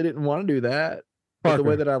intentional. They didn't want to do that. But the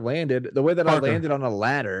way that I landed on a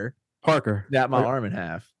ladder, Parker, snapped my arm in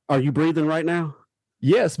half. Are you breathing right now?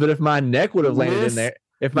 Yes, but if my neck would have landed in there,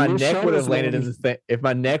 if my neck would have landed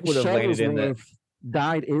in there,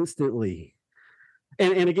 died instantly.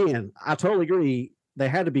 And again, I totally agree. They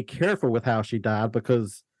had to be careful with how she died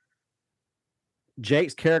because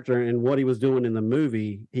Jake's character and what he was doing in the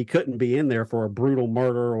movie, he couldn't be in there for a brutal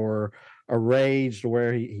murder or a rage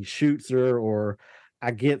where he shoots her, or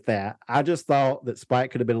I get that. I just thought that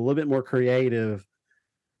Spike could have been a little bit more creative.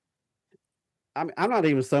 I mean, I'm not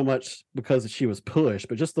even so much because she was pushed,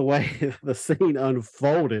 but just the way the scene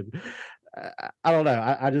unfolded. I don't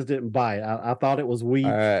know. I just didn't buy it. I thought it was weak.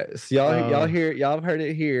 All right. So y'all have heard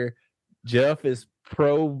it here. Jeff is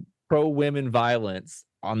pro women violence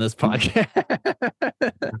on this podcast.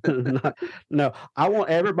 No, I want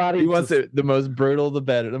everybody. He wants it the most brutal, the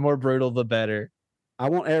better. The more brutal, the better. I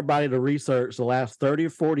want everybody to research the last 30 or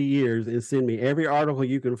 40 years and send me every article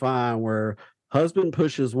you can find where husband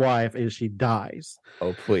pushes wife and she dies.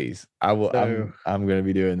 Oh, please. I will. So, I'm going to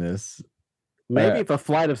be doing this. Maybe if a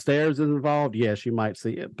flight of stairs is involved, yes, you might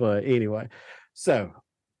see it. But anyway, so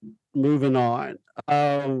moving on.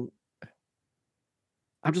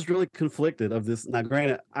 I'm just really conflicted of this. Now,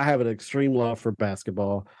 granted, I have an extreme love for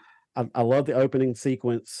basketball. I love the opening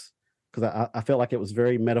sequence because I felt like it was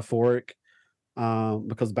very metaphoric,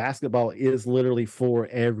 because basketball is literally for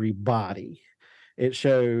everybody. It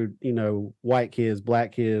showed, white kids,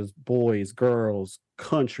 black kids, boys, girls,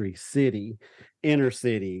 country, city, inner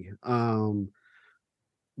city.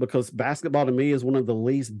 Because basketball to me is one of the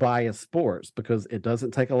least biased sports because it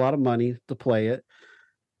doesn't take a lot of money to play it.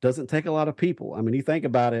 Doesn't take a lot of people. I mean, you think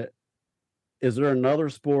about it, is there another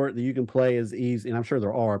sport that you can play as easy? And I'm sure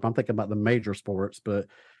there are, but I'm thinking about the major sports, but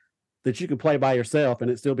that you can play by yourself and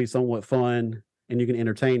it still be somewhat fun and you can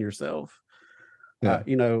entertain yourself. Yeah.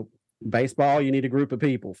 Baseball, you need a group of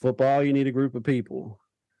people. Football, you need a group of people.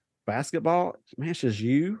 Basketball, man, it's just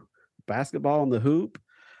you, basketball on the hoop.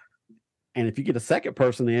 And if you get a second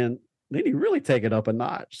person in, then you really take it up a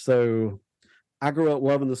notch. So I grew up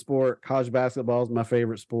loving the sport. College basketball is my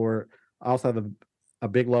favorite sport. I also have a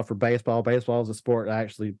big love for baseball. Baseball is a sport I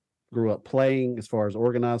actually grew up playing as far as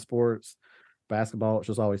organized sports. Basketball, it's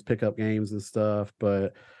just always pickup games and stuff.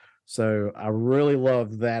 But so I really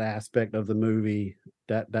loved that aspect of the movie.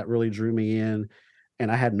 That really drew me in.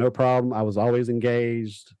 And I had no problem. I was always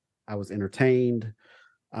engaged. I was entertained.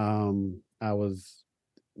 I was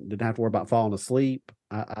didn't have to worry about falling asleep.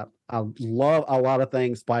 I love a lot of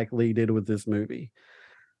things Spike Lee did with this movie.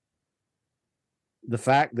 The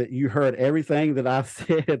fact that you heard everything that I've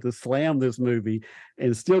said to slam this movie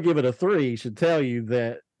and still give it a 3 should tell you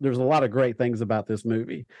that there's a lot of great things about this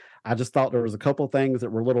movie. I just thought there was a couple of things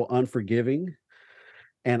that were a little unforgiving.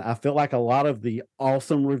 And I feel like a lot of the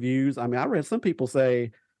awesome reviews, I mean, I read some people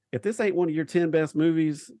say, if this ain't one of your 10 best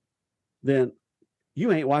movies, then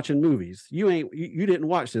you ain't watching movies. You didn't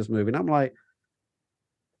watch this movie. And I'm like,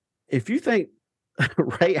 if you think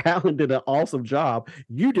Ray Allen did an awesome job,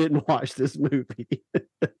 you didn't watch this movie.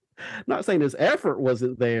 Not saying his effort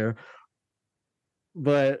wasn't there,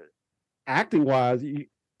 but acting wise,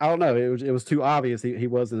 I don't know. It was too obvious he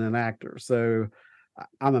wasn't an actor. So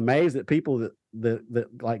I'm amazed at people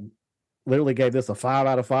that like literally gave this a 5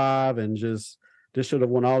 out of 5 and just should have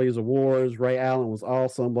won all these awards. Ray Allen was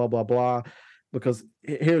awesome, blah, blah, blah. Because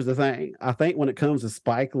here's the thing. I think when it comes to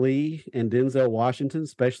Spike Lee and Denzel Washington,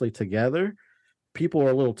 especially together, people are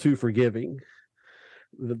a little too forgiving.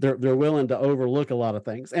 They're willing to overlook a lot of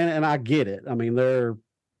things. And I get it. I mean, they're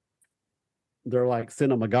like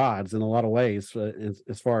cinema gods in a lot of ways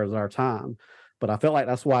as far as our time. But I felt like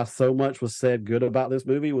that's why so much was said good about this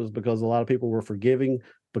movie, was because a lot of people were forgiving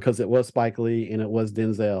because it was Spike Lee and it was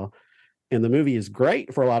Denzel. And the movie is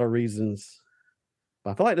great for a lot of reasons.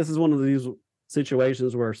 But I feel like this is one of these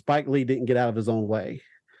situations where Spike Lee didn't get out of his own way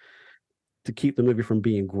to keep the movie from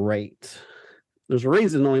being great. There's a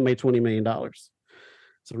reason it only made $20 million.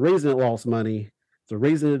 It's a reason it lost money. It's a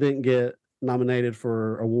reason it didn't get nominated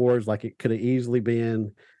for awards like it could have easily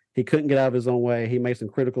been. He couldn't get out of his own way. He made some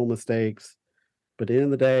critical mistakes. But at the end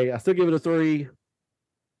of the day, I still give it a 3.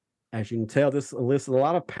 As you can tell, this elicits a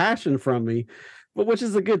lot of passion from me, but which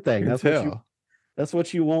is a good thing. That's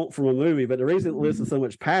what you want from a movie. But the reason it elicits so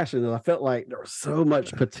much passion is I felt like there was so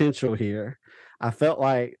much potential here. I felt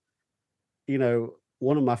like,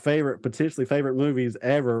 one of my potentially favorite movies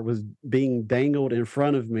ever was being dangled in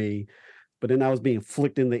front of me, but then I was being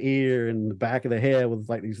flicked in the ear and the back of the head with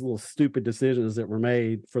like these little stupid decisions that were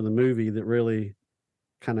made for the movie that really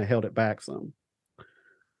kind of held it back some.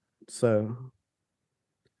 So,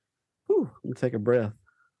 let me take a breath.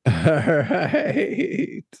 All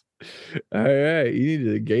right. All right. You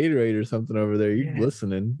needed a Gatorade or something over there. You're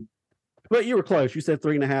listening. But you were close. You said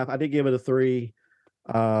 3.5. I did give it a 3.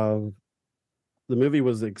 The movie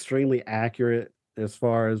was extremely accurate as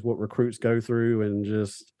far as what recruits go through, and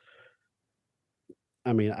just,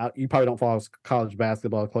 I mean, you probably don't follow college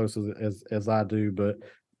basketball close as I do, but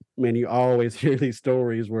man, you always hear these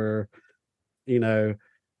stories where, hey,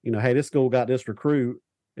 this school got this recruit.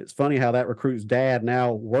 It's funny how that recruit's dad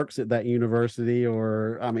now works at that university,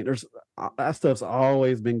 or I mean, there's that stuff's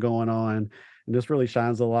always been going on, and this really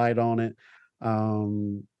shines a light on it.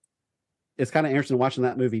 It's kind of interesting watching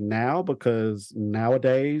that movie now, because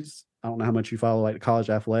nowadays, I don't know how much you follow like college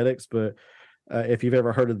athletics, but if you've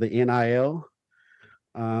ever heard of the NIL,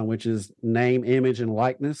 which is name, image, and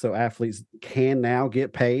likeness, so athletes can now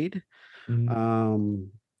get paid, for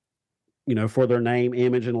their name,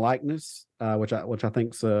 image, and likeness, which I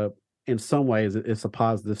think's in some ways it's a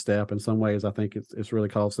positive step. In some ways, I think it's really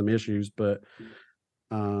caused some issues, but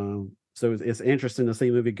so it's interesting to see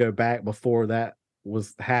the movie go back before that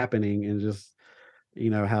was happening, and just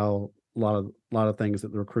how a lot of things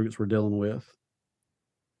that the recruits were dealing with.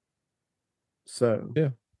 So yeah,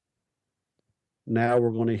 now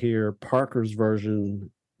we're going to hear Parker's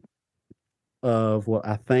version of what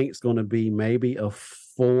I think is going to be maybe a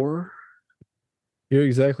 4. You're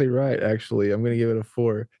exactly right. Actually, I'm going to give it a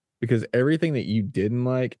 4 because everything that you didn't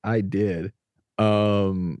like, I did.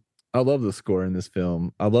 I love the score in this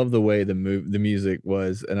film. I love the way the music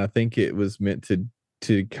was, and I think it was meant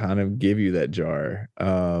to kind of give you that jar.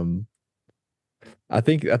 I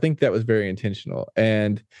think that was very intentional,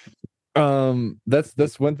 and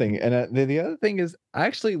that's one thing. And the other thing is, I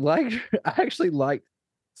actually liked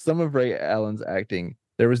some of Ray Allen's acting.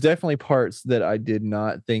 There was definitely parts that I did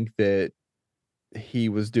not think that he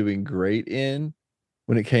was doing great in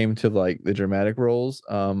when it came to like the dramatic roles.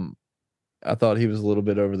 I thought he was a little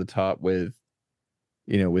bit over the top with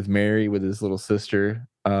Mary, with his little sister.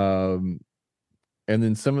 And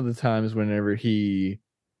then some of the times whenever he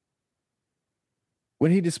when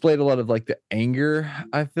he displayed a lot of like the anger,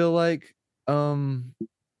 I feel like um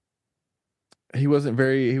he wasn't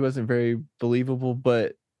very believable,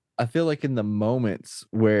 but I feel like in the moments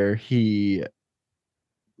where he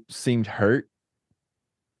seemed hurt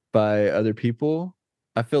by other people,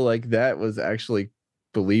 I feel like that was actually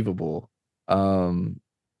believable. Um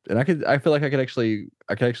and I feel like I could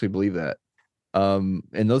actually believe that. And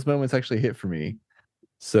those moments actually hit for me.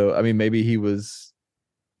 So I mean maybe he was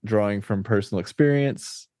drawing from personal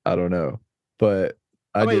experience. I don't know. But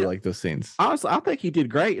I I did mean, like those scenes. honestly, I think he did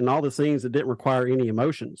great in all the scenes that didn't require any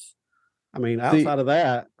emotions. I mean, See, outside of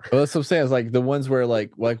that, well, that's what I'm saying. Is like the ones where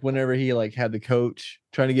like whenever he like had the coach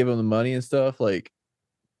trying to give him the money and stuff, like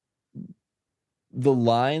the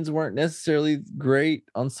lines weren't necessarily great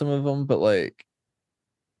on some of them,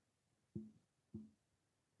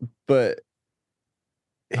 but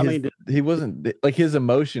I his mean, he wasn't like his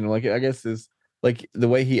emotion, like I guess is like the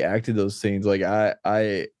way he acted those scenes, like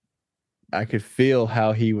I could feel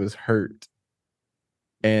how he was hurt.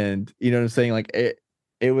 And you know what I'm saying? Like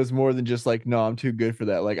it was more than just like, no, I'm too good for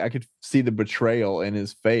that. Like I could see the betrayal in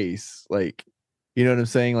his face. Like, you know what I'm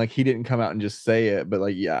saying? Like he didn't come out and just say it, but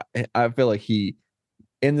like, yeah, I feel like he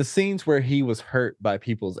in the scenes where he was hurt by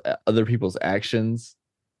other people's actions,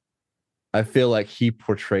 I feel like he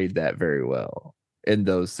portrayed that very well in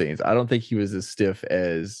those scenes. I don't think he was as stiff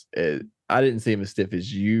as I didn't see him as stiff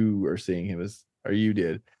as you are seeing him as or you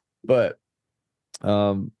did. But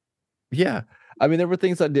um yeah. I mean, there were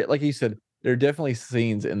things I did, like you said, there are definitely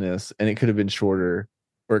scenes in this, and it could have been shorter,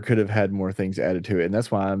 or it could have had more things added to it, and that's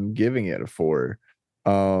why I'm giving it a 4.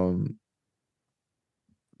 Um,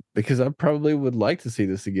 because I probably would like to see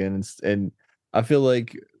this again, and I feel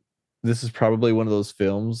like this is probably one of those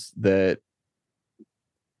films that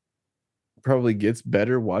probably gets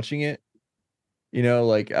better watching it. You know,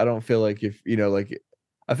 like I don't feel like if you know, like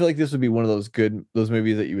I feel like this would be one of those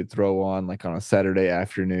movies that you would throw on like on a Saturday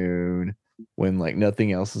afternoon when like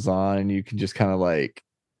nothing else is on, and you can just kind of like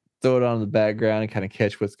throw it on in the background and kind of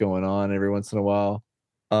catch what's going on every once in a while.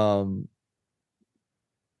 Um,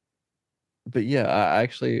 but yeah, I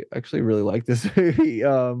actually really like this movie.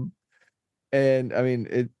 And I mean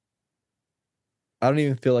it. I don't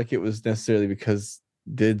even feel like it was necessarily because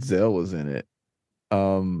Denzel was in it.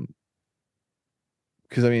 Um,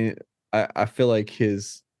 because I mean, I feel like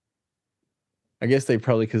his. I guess they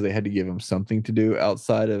probably because they had to give him something to do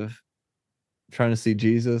outside of trying to see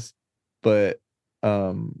Jesus, but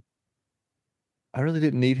um, I really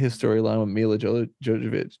didn't need his storyline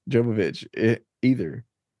with Jovovich either.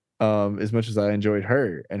 As much as I enjoyed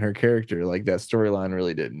her and her character, like that storyline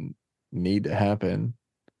really didn't need to happen.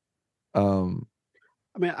 Um,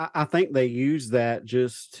 I mean, I think they use that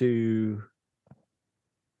just to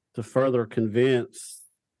further convince,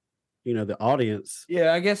 the audience.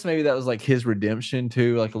 yeah, I guess maybe that was like his redemption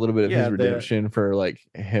too, like a little bit of his Yeah, that redemption for like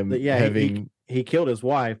that him yeah, having, he killed his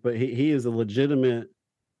wife, but he is a legitimate,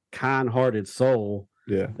 kind-hearted soul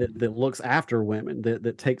yeah, that looks after women,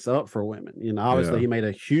 that takes up for women. Obviously yeah, he made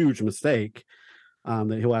a huge mistake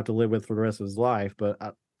that he'll have to live with for the rest of his life. But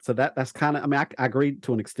so that's kind of, I mean, I agreed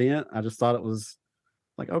to an extent. I just thought it was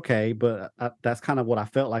like okay, but that's kind of what I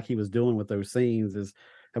felt like he was doing with those scenes is,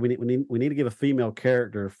 and we need to give a female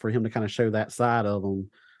character for him to kind of show that side of him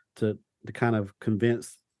to kind of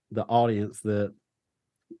convince the audience that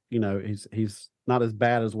he's not as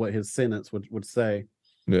bad as what his sentence would say.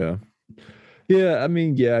 yeah, yeah. I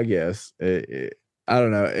mean, yeah, I guess I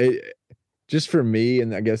don't know. Just for me,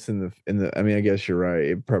 and I guess I mean, I guess you're right.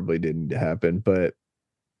 It probably didn't happen, but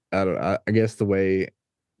I don't. I guess the way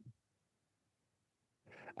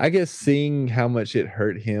I guess seeing how much it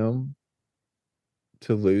hurt him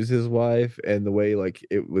to lose his wife and the way like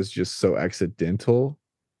it was just so accidental,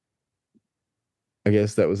 I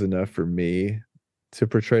guess that was enough for me to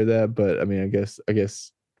portray that. But I mean, I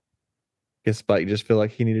guess Spike just felt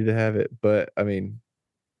like he needed to have it. But I mean,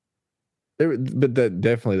 but that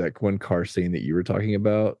definitely that one car scene that you were talking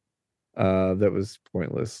about, that was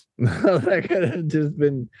pointless. That could have just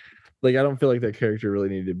been like I don't feel like that character really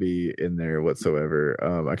needed to be in there whatsoever.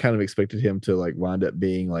 I kind of expected him to like wind up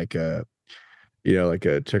being like a like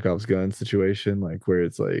a Chekhov's gun situation, like where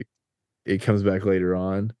it's like it comes back later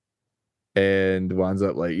on and winds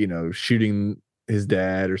up like, shooting his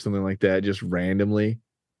dad or something like that just randomly.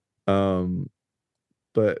 Um,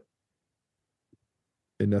 but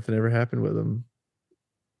and nothing ever happened with him.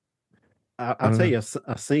 I I'll don't tell know. you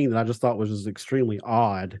a scene that I just thought was just extremely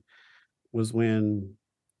odd was when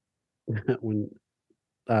when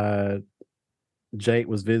uh Jake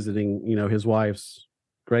was visiting, his wife's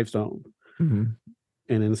gravestone Mhm.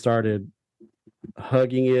 and then started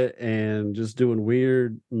hugging it and just doing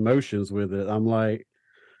weird motions with it. I'm like,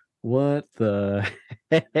 What the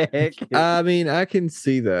heck? I mean, I can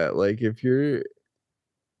see that. Like if you're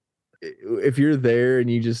there and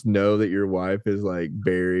you just know that your wife is like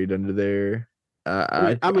buried under there,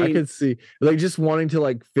 I I mean, could see like just wanting to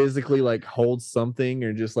like physically like hold something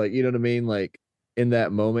or just like you know what I mean, like in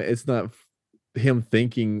that moment. It's not him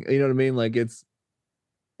thinking, you know what I mean, like it's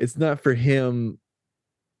not for him.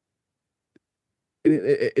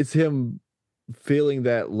 It's him feeling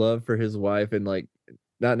that love for his wife and like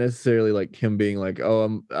not necessarily like him being like,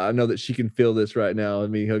 oh, I know that she can feel this right now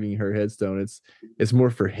and me hugging her headstone. It's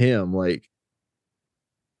more for him, like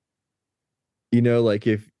like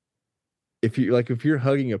if you're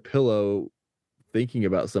hugging a pillow thinking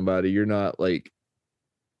about somebody, you're not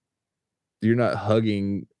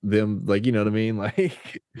hugging them, like you know what I mean,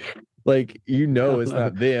 like I don't it's know.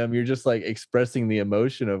 not them. You're just like expressing the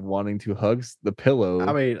emotion of wanting to hug the pillow.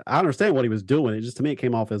 I understand what he was doing. It just to me it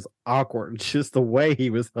came off as awkward. Just the way he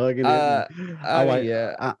was hugging it, and Uh, I I mean, like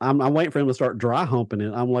yeah, I'm waiting for him to start dry humping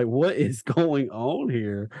it. I'm like, what is going on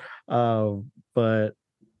here? But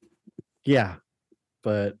yeah,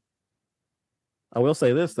 but I will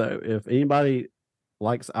say this though: if anybody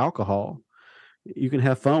likes alcohol, you can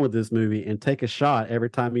have fun with this movie and take a shot every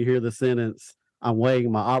time you hear the sentence, "I'm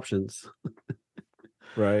weighing my options."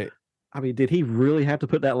 right. I mean, did he really have to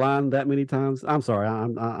put that line that many times? I'm sorry. I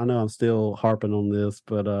know I'm still harping on this,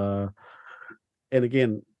 but and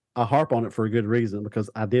again, I harp on it for a good reason because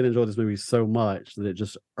I did enjoy this movie so much that it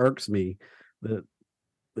just irks me that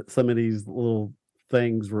some of these little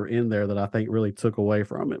things were in there that I think really took away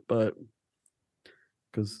from it. But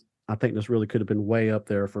because I think this really could have been way up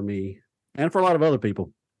there for me and for a lot of other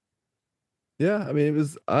people. Yeah, I mean, it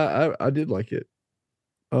was I did like it.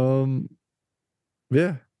 Um,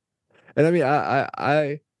 yeah, and I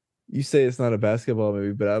mean, you say it's not a basketball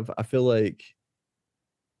movie, but I feel like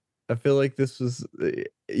this was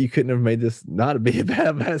you couldn't have made this not be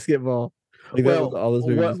about basketball. Like that was Well, all this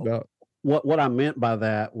movie was about. what I meant by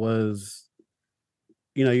that was,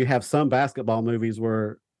 you have some basketball movies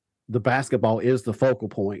where the basketball is the focal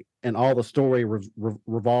point and all the story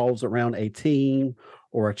revolves around a team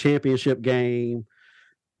or a championship game,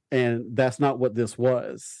 and that's not what this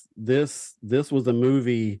was. This was a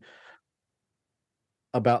movie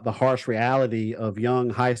about the harsh reality of young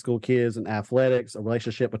high school kids and athletics, a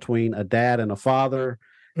relationship between a dad and a father,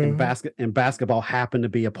 and Mhm. basketball happened to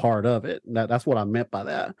be a part of it. That's what I meant by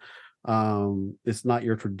that. It's not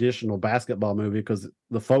your traditional basketball movie because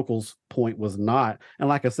the focal point was not. And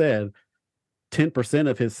like I said, 10%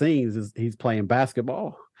 of his scenes is he's playing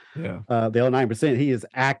basketball. Yeah. The other 9% he is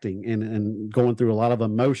acting and going through a lot of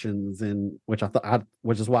emotions, and which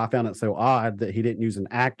is why I found it so odd that he didn't use an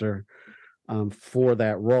actor for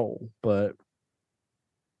that role. But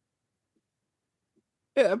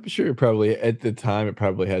Yeah, I'm sure probably at the time it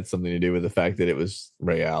probably had something to do with the fact that it was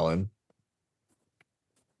Ray Allen.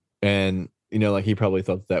 And like he probably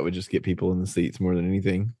thought that would just get people in the seats more than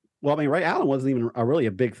anything. well, I mean, Ray Allen wasn't even really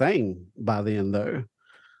a big thing by then, though.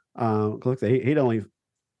 Like he'd only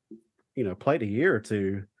played a year or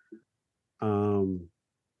two. Um,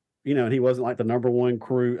 and he wasn't like the number one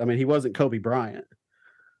crew. I mean, he wasn't Kobe Bryant.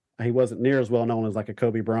 He wasn't near as well known as like a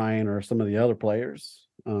Kobe Bryant or some of the other players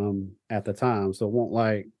at the time. So it won't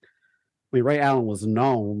like. I mean, Ray Allen was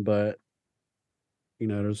known, but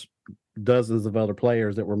there's dozens of other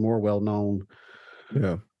players that were more well known.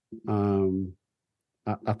 Yeah. Um,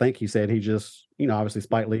 I think he said he just, obviously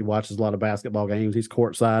Spike Lee watches a lot of basketball games. He's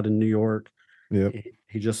courtside in New York. Yep.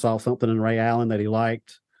 He just saw something in Ray Allen that he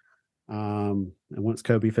liked. And once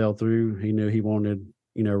Kobe fell through, he knew he wanted,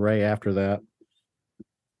 Ray after that.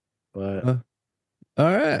 But All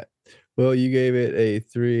right. Well, you gave it a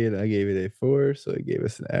 3 and I gave it a 4, so it gave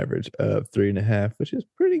us an average of 3.5, which is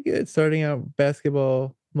pretty good starting out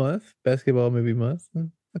basketball movie month. Not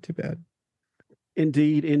too bad.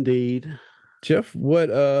 indeed, indeed. Jeff, what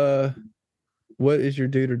is your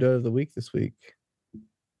dude or dud of the week this week?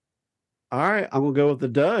 All right, I'm gonna go with the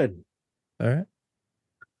dud. All right.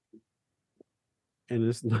 And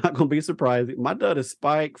it's not gonna be surprising. My dud is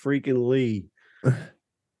Spike freaking Lee.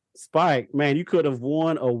 Spike, man, you could have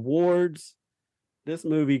won awards. This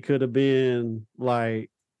movie could have been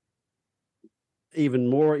like even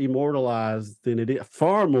more immortalized than it is,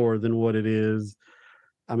 far more than what it is.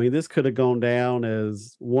 I mean, this could have gone down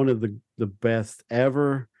as one of the best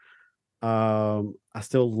ever. I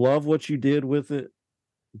still love what you did with it,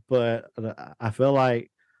 but I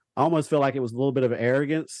almost feel like it was a little bit of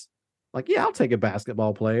arrogance. Like, yeah, I'll take a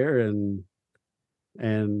basketball player,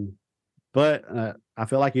 and but I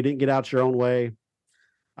feel like you didn't get out your own way.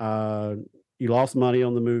 You lost money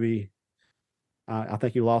on the movie. I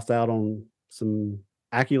think you lost out on some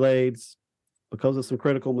accolades, because of some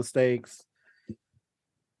critical mistakes.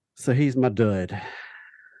 So he's my dud.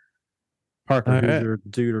 Parker, All who's right. your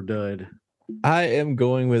dude or dud? I am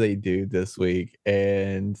going with a dude this week,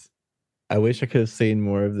 and I wish I could have seen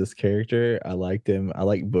more of this character. I liked him. I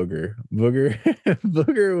like Booger. Booger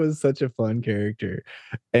Booger was such a fun character.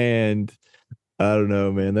 And I don't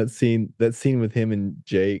know, man. That scene with him and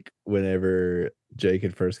Jake whenever Jake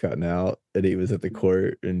had first gotten out and he was at the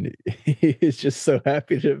court and he is just so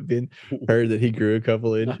happy to have been heard that he grew a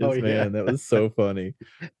couple Oh inches, yeah, man. That was so funny.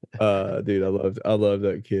 Dude, I loved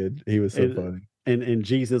that kid. He was so and, funny. and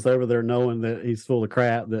Jesus over there knowing that he's full of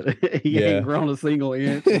crap, that he ain't Yeah. grown a single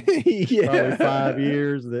inch in probably 5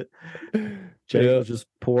 years. That Jake Yeah. was just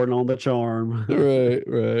pouring on the charm. Right,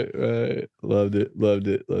 right, right. Loved it, loved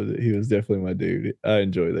it, loved it. He was definitely my dude. I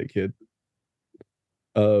enjoy that kid.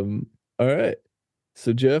 All right.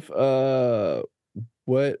 So Jeff,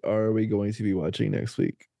 what are we going to be watching next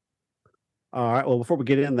week? All right. Well, before we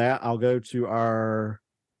get in that, I'll go to our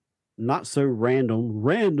not so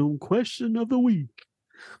random question of the week.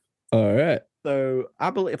 All right. So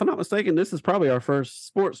I believe, if I'm not mistaken, this is probably our first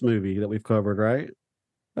sports movie that we've covered, right?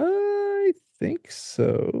 I think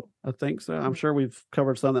so. I think so. I'm sure we've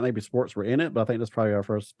covered some that maybe sports were in it, but I think that's probably our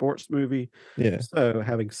first sports movie. Yeah. So,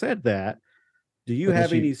 having said that, do you Unless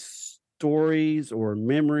have any stories or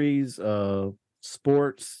memories of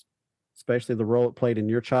sports, especially the role it played in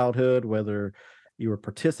your childhood, whether you were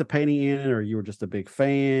participating in it or you were just a big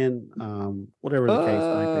fan, whatever the case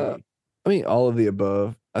might be? I mean, all of the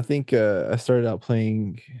above. I think I started out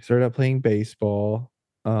playing baseball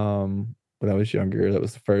when I was younger. That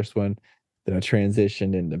was the first one. Then I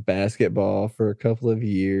transitioned into basketball for a couple of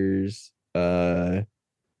years. Then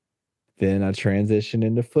I transitioned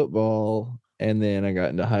into football, and then I got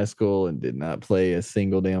into high school and did not play a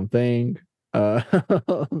single damn thing, uh,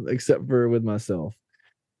 except for with myself.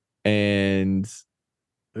 And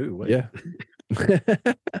Ooh, wait. yeah,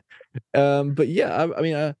 but yeah, I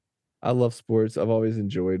mean, I love sports. I've always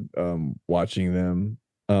enjoyed watching them.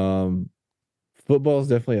 Football is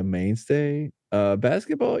definitely a mainstay.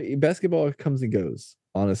 Basketball comes and goes,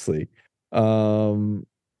 honestly. Um,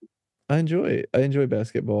 I enjoy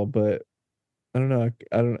basketball, but I don't know.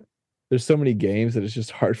 I don't. There's so many games that it's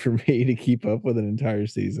just hard for me to keep up with an entire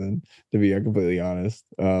season. To be completely honest,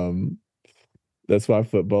 that's why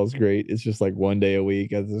football's great. It's just like one day a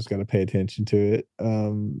week. I just gotta pay attention to it.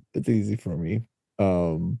 It's easy for me.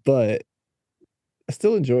 But I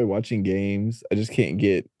still enjoy watching games. I just can't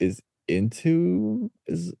get as into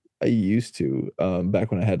as I used to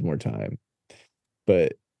back when I had more time.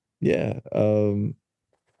 But yeah,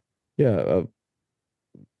 yeah,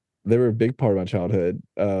 they were a big part of my childhood.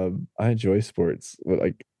 I enjoy sports.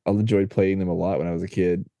 Like I enjoyed playing them a lot when I was a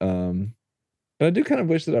kid. And I do kind of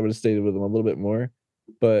wish that I would have stayed with them a little bit more,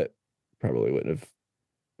 but probably wouldn't have.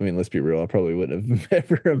 I mean, let's be real. I probably wouldn't have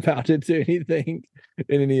ever amounted to anything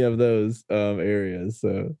in any of those areas.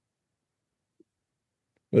 So,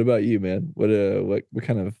 what about you, man? What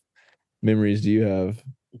kind of memories do you have?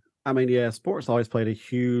 I mean, yeah, sports always played a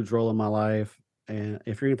huge role in my life. And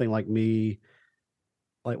if you're anything like me,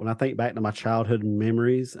 like when I think back to my childhood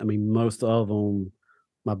memories, I mean, most of them,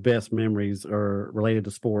 my best memories are related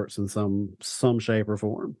to sports in some shape or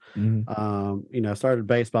form. Mhm. I started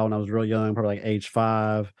baseball when I was real young, probably like age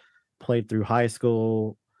 5, played through high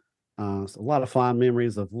school. So a lot of fond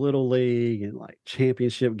memories of little league and like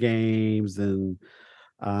championship games, and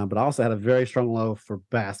but I also had a very strong love for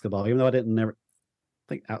basketball. Even though I didn't never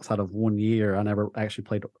think outside of 1 year, I never actually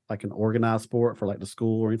played like an organized sport for like the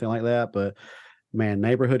school or anything like that. But man,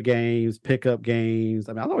 neighborhood games, pickup games.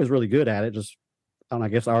 I mean, I was always really good at it. Just I don't know, I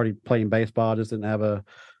guess I already playing baseball, just didn't have a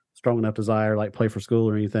strong enough desire like play for school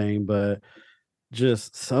or anything. But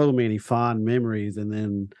just so many fond memories. And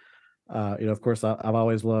then of course, I've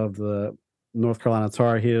always loved the North Carolina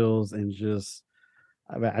Tar Heels, and just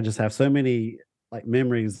I just have so many like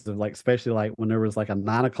memories of like, especially like when there was like a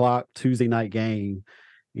 9 o'clock Tuesday night game.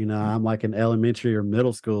 I'm like in elementary or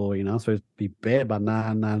middle school. I'm supposed to be bed by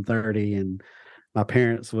 9:30, and my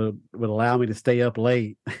parents would allow me to stay up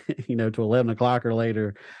late, to 11 o'clock or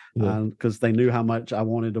later, Yeah. because they knew how much I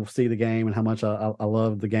wanted to see the game and how much I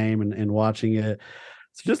loved the game and watching it.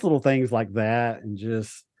 So just little things like that, and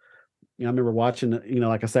just I remember watching,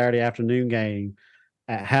 like a Saturday afternoon game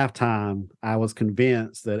at halftime. I was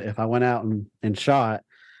convinced that if I went out and shot,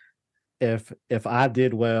 if I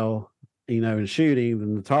did well, in shooting,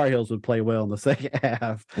 then the Tar Heels would play well in the second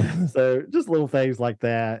half. So just little things like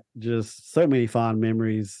that, just so many fond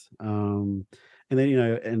memories. And then,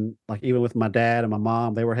 and like even with my dad and my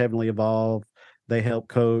mom, they were heavily involved. They helped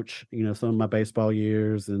coach, some of my baseball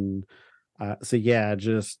years, and So yeah,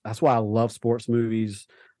 just that's why I love sports movies,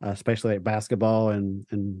 especially like basketball and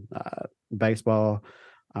baseball.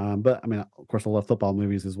 But I mean, of course, I love football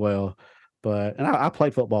movies as well. But and I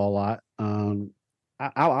played football a lot.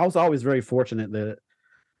 I was always very fortunate that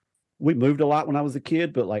we moved a lot when I was a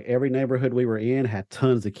kid, but like every neighborhood we were in had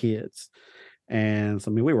tons of kids. And so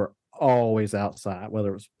I mean, we were always outside, whether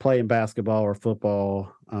it was playing basketball or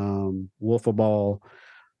football, wiffle ball,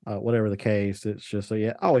 whatever the case. It's just so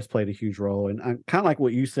yeah, I always played a huge role. And kind of like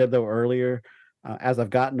what you said though earlier, as I've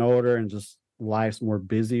gotten older and just life's more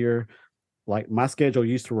busier, like my schedule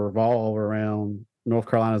used to revolve around North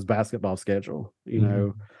Carolina's basketball schedule. You know,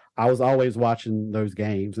 Mhm. I was always watching those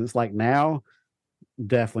games. And it's like now,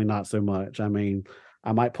 definitely not so much. I mean,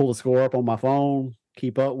 I might pull the score up on my phone,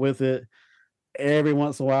 keep up with it. Every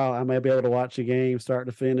once in a while, I may be able to watch a game start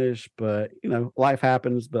to finish, but you know, life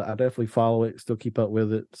happens. But I definitely follow it, still keep up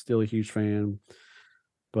with it. Still a huge fan.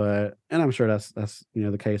 But and I'm sure that's you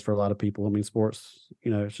know the case for a lot of people. I mean, sports,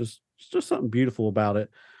 you know, it's just something beautiful about it.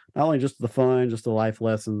 Not only just the fun, just the life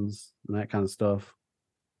lessons and that kind of stuff.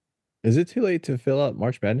 Is it too late to fill out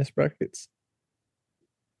March Madness brackets?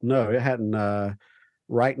 No, it hadn't.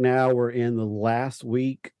 Right now, we're in the last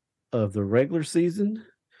week of the regular season,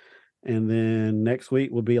 and then next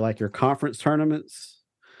week will be like your conference tournaments,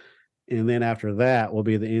 and then after that will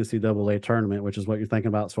be the NCAA tournament, which is what you're thinking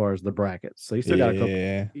about as far as the brackets. So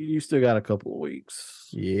Yeah. you still got a couple of weeks.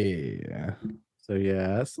 Yeah. So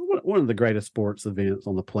yeah, it's one of the greatest sports events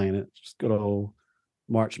on the planet. Just good old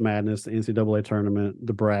March Madness, the NCAA tournament,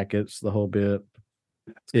 the brackets, the whole bit.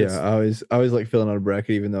 It's good. Yeah, I always like filling out a bracket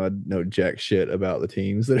even though I know jack shit about the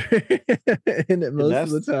teams that are in it And most of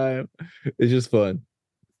the that's time. It's just fun.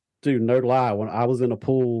 dude, no lie. When I was in a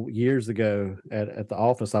pool years ago at the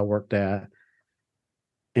office I worked at,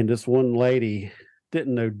 and this one lady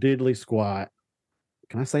didn't know diddly squat.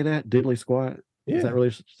 Can I say that? Diddly squat? Yeah. Does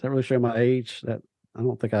that really show my age? That I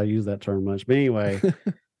don't think I use that term much. But anyway,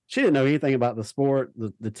 she didn't know anything about the sport,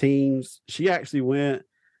 the teams. She actually went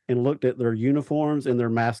and looked at their uniforms and their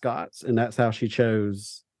mascots, and that's how she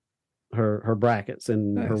chose her brackets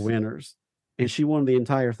and her Nice. winners. And she won the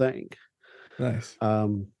entire thing. Nice.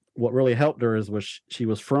 What really helped her is was she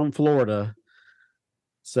was from Florida,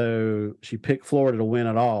 so she picked Florida to win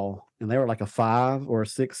it all, and they were like a 5 or a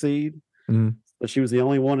 6 seed. Mhm. But she was the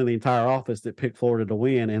only one in the entire office that picked Florida to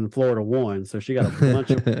win, and Florida won. So she got a bunch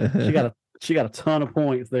of she got a ton of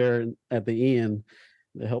points there at the end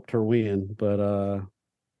that helped her win. But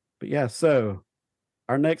yeah, so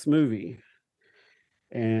our next movie,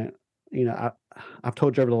 and you know, I've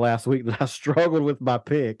told you over the last week that I struggled with my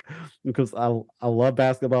pick because I love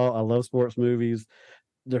basketball, I love sports movies.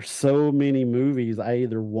 There's so many movies I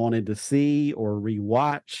either wanted to see or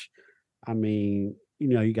rewatch. I mean, you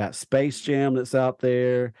know, you got Space Jam that's out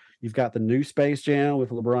there. You've got the new Space Jam with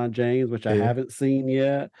LeBron James, which I Yeah. haven't seen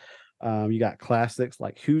yet. You got classics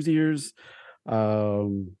like Hoosiers.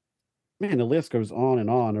 Um, Man, the list goes on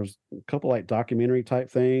and on. There's a couple like documentary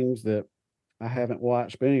type things that I haven't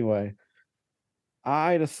watched. But anyway,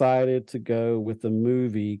 I decided to go with a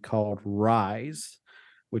movie called Rise,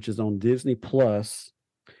 which is on Disney Plus,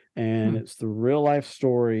 and Hmm. it's the real life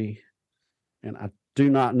story. And I do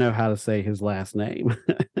not know how to say his last name.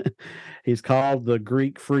 He's called the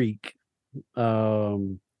Greek Freak.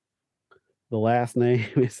 Um, the last name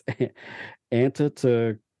is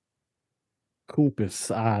Antetokounmpo.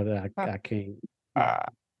 I can't. Ah.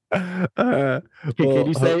 Uh, Can well,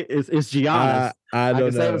 you say it's Giannis? I I can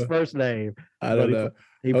don't say his know. first name, I but don't know.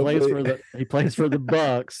 he plays Hopefully, for he plays for the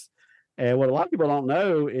Bucks. And what a lot of people don't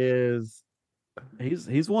know is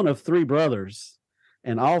he's one of three brothers,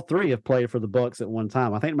 and all three have played for the Bucks at one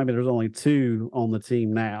time. I think maybe there's only two on the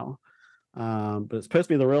team now. But it's supposed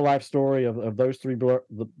to be the real life story of those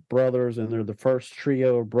the brothers, and they're the first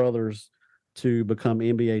trio of brothers to become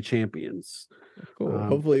NBA champions. cool. Um,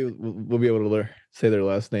 Hopefully, we'll be able to say their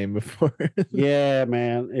last name before. yeah,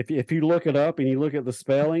 man. If you look it up and you look at the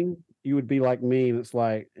spelling, you would be like me, and it's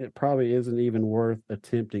like it probably isn't even worth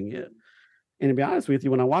attempting it. And to be honest with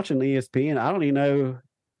you, when I'm watching ESPN, I don't even know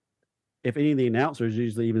if any of the announcers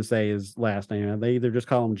usually even say his last name. They either just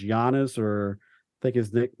call him Giannis or I think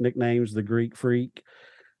his nickname's the Greek Freak.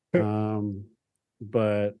 Um,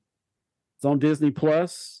 but it's on Disney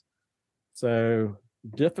Plus, so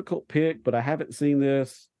difficult pick. But I haven't seen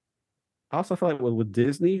this. I also feel like with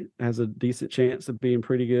Disney it has a decent chance of being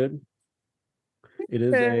pretty good. It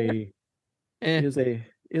is Eh, a eh, is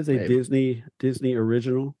a maybe. Disney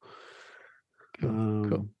original. Cool.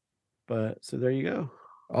 Cool. But so there you go.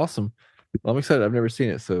 Awesome. Well, I'm excited. I've never seen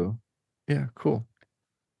it, so yeah, cool.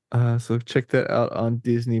 So check that out on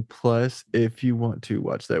Disney Plus if you want to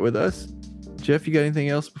watch that with us. Jeff, you got anything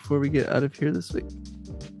else before we get out of here this week?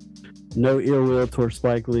 No ill will towards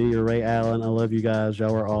Spike Lee or Ray Allen. I love you guys.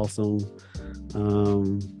 Y'all are awesome.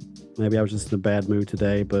 Maybe I was just in a bad mood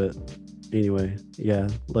today, but anyway, yeah,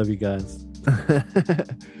 love you guys.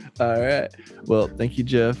 All right. Well, thank you,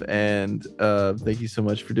 Jeff, and thank you so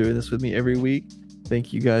much for doing this with me every week.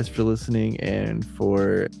 Thank you guys for listening and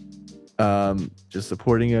for just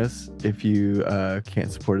supporting us. If you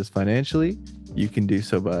can't support us financially, you can do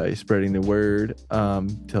so by spreading the word,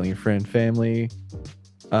 telling your friend, family.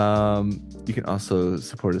 You can also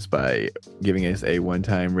support us by giving us a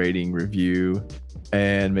one-time rating, review,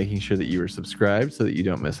 and making sure that you are subscribed so that you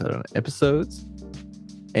don't miss out on episodes.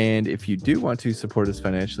 And if you do want to support us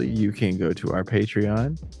financially, you can go to our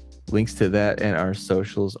Patreon. Links to that and our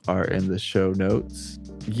socials are in the show notes.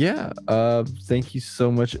 Yeah, thank you so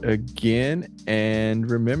much again. And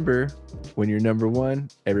remember, when you're number one,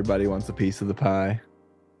 everybody wants a piece of the pie.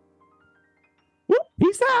 Whoop,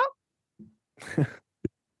 peace out.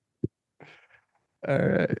 All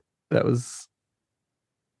right. That was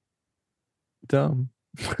dumb.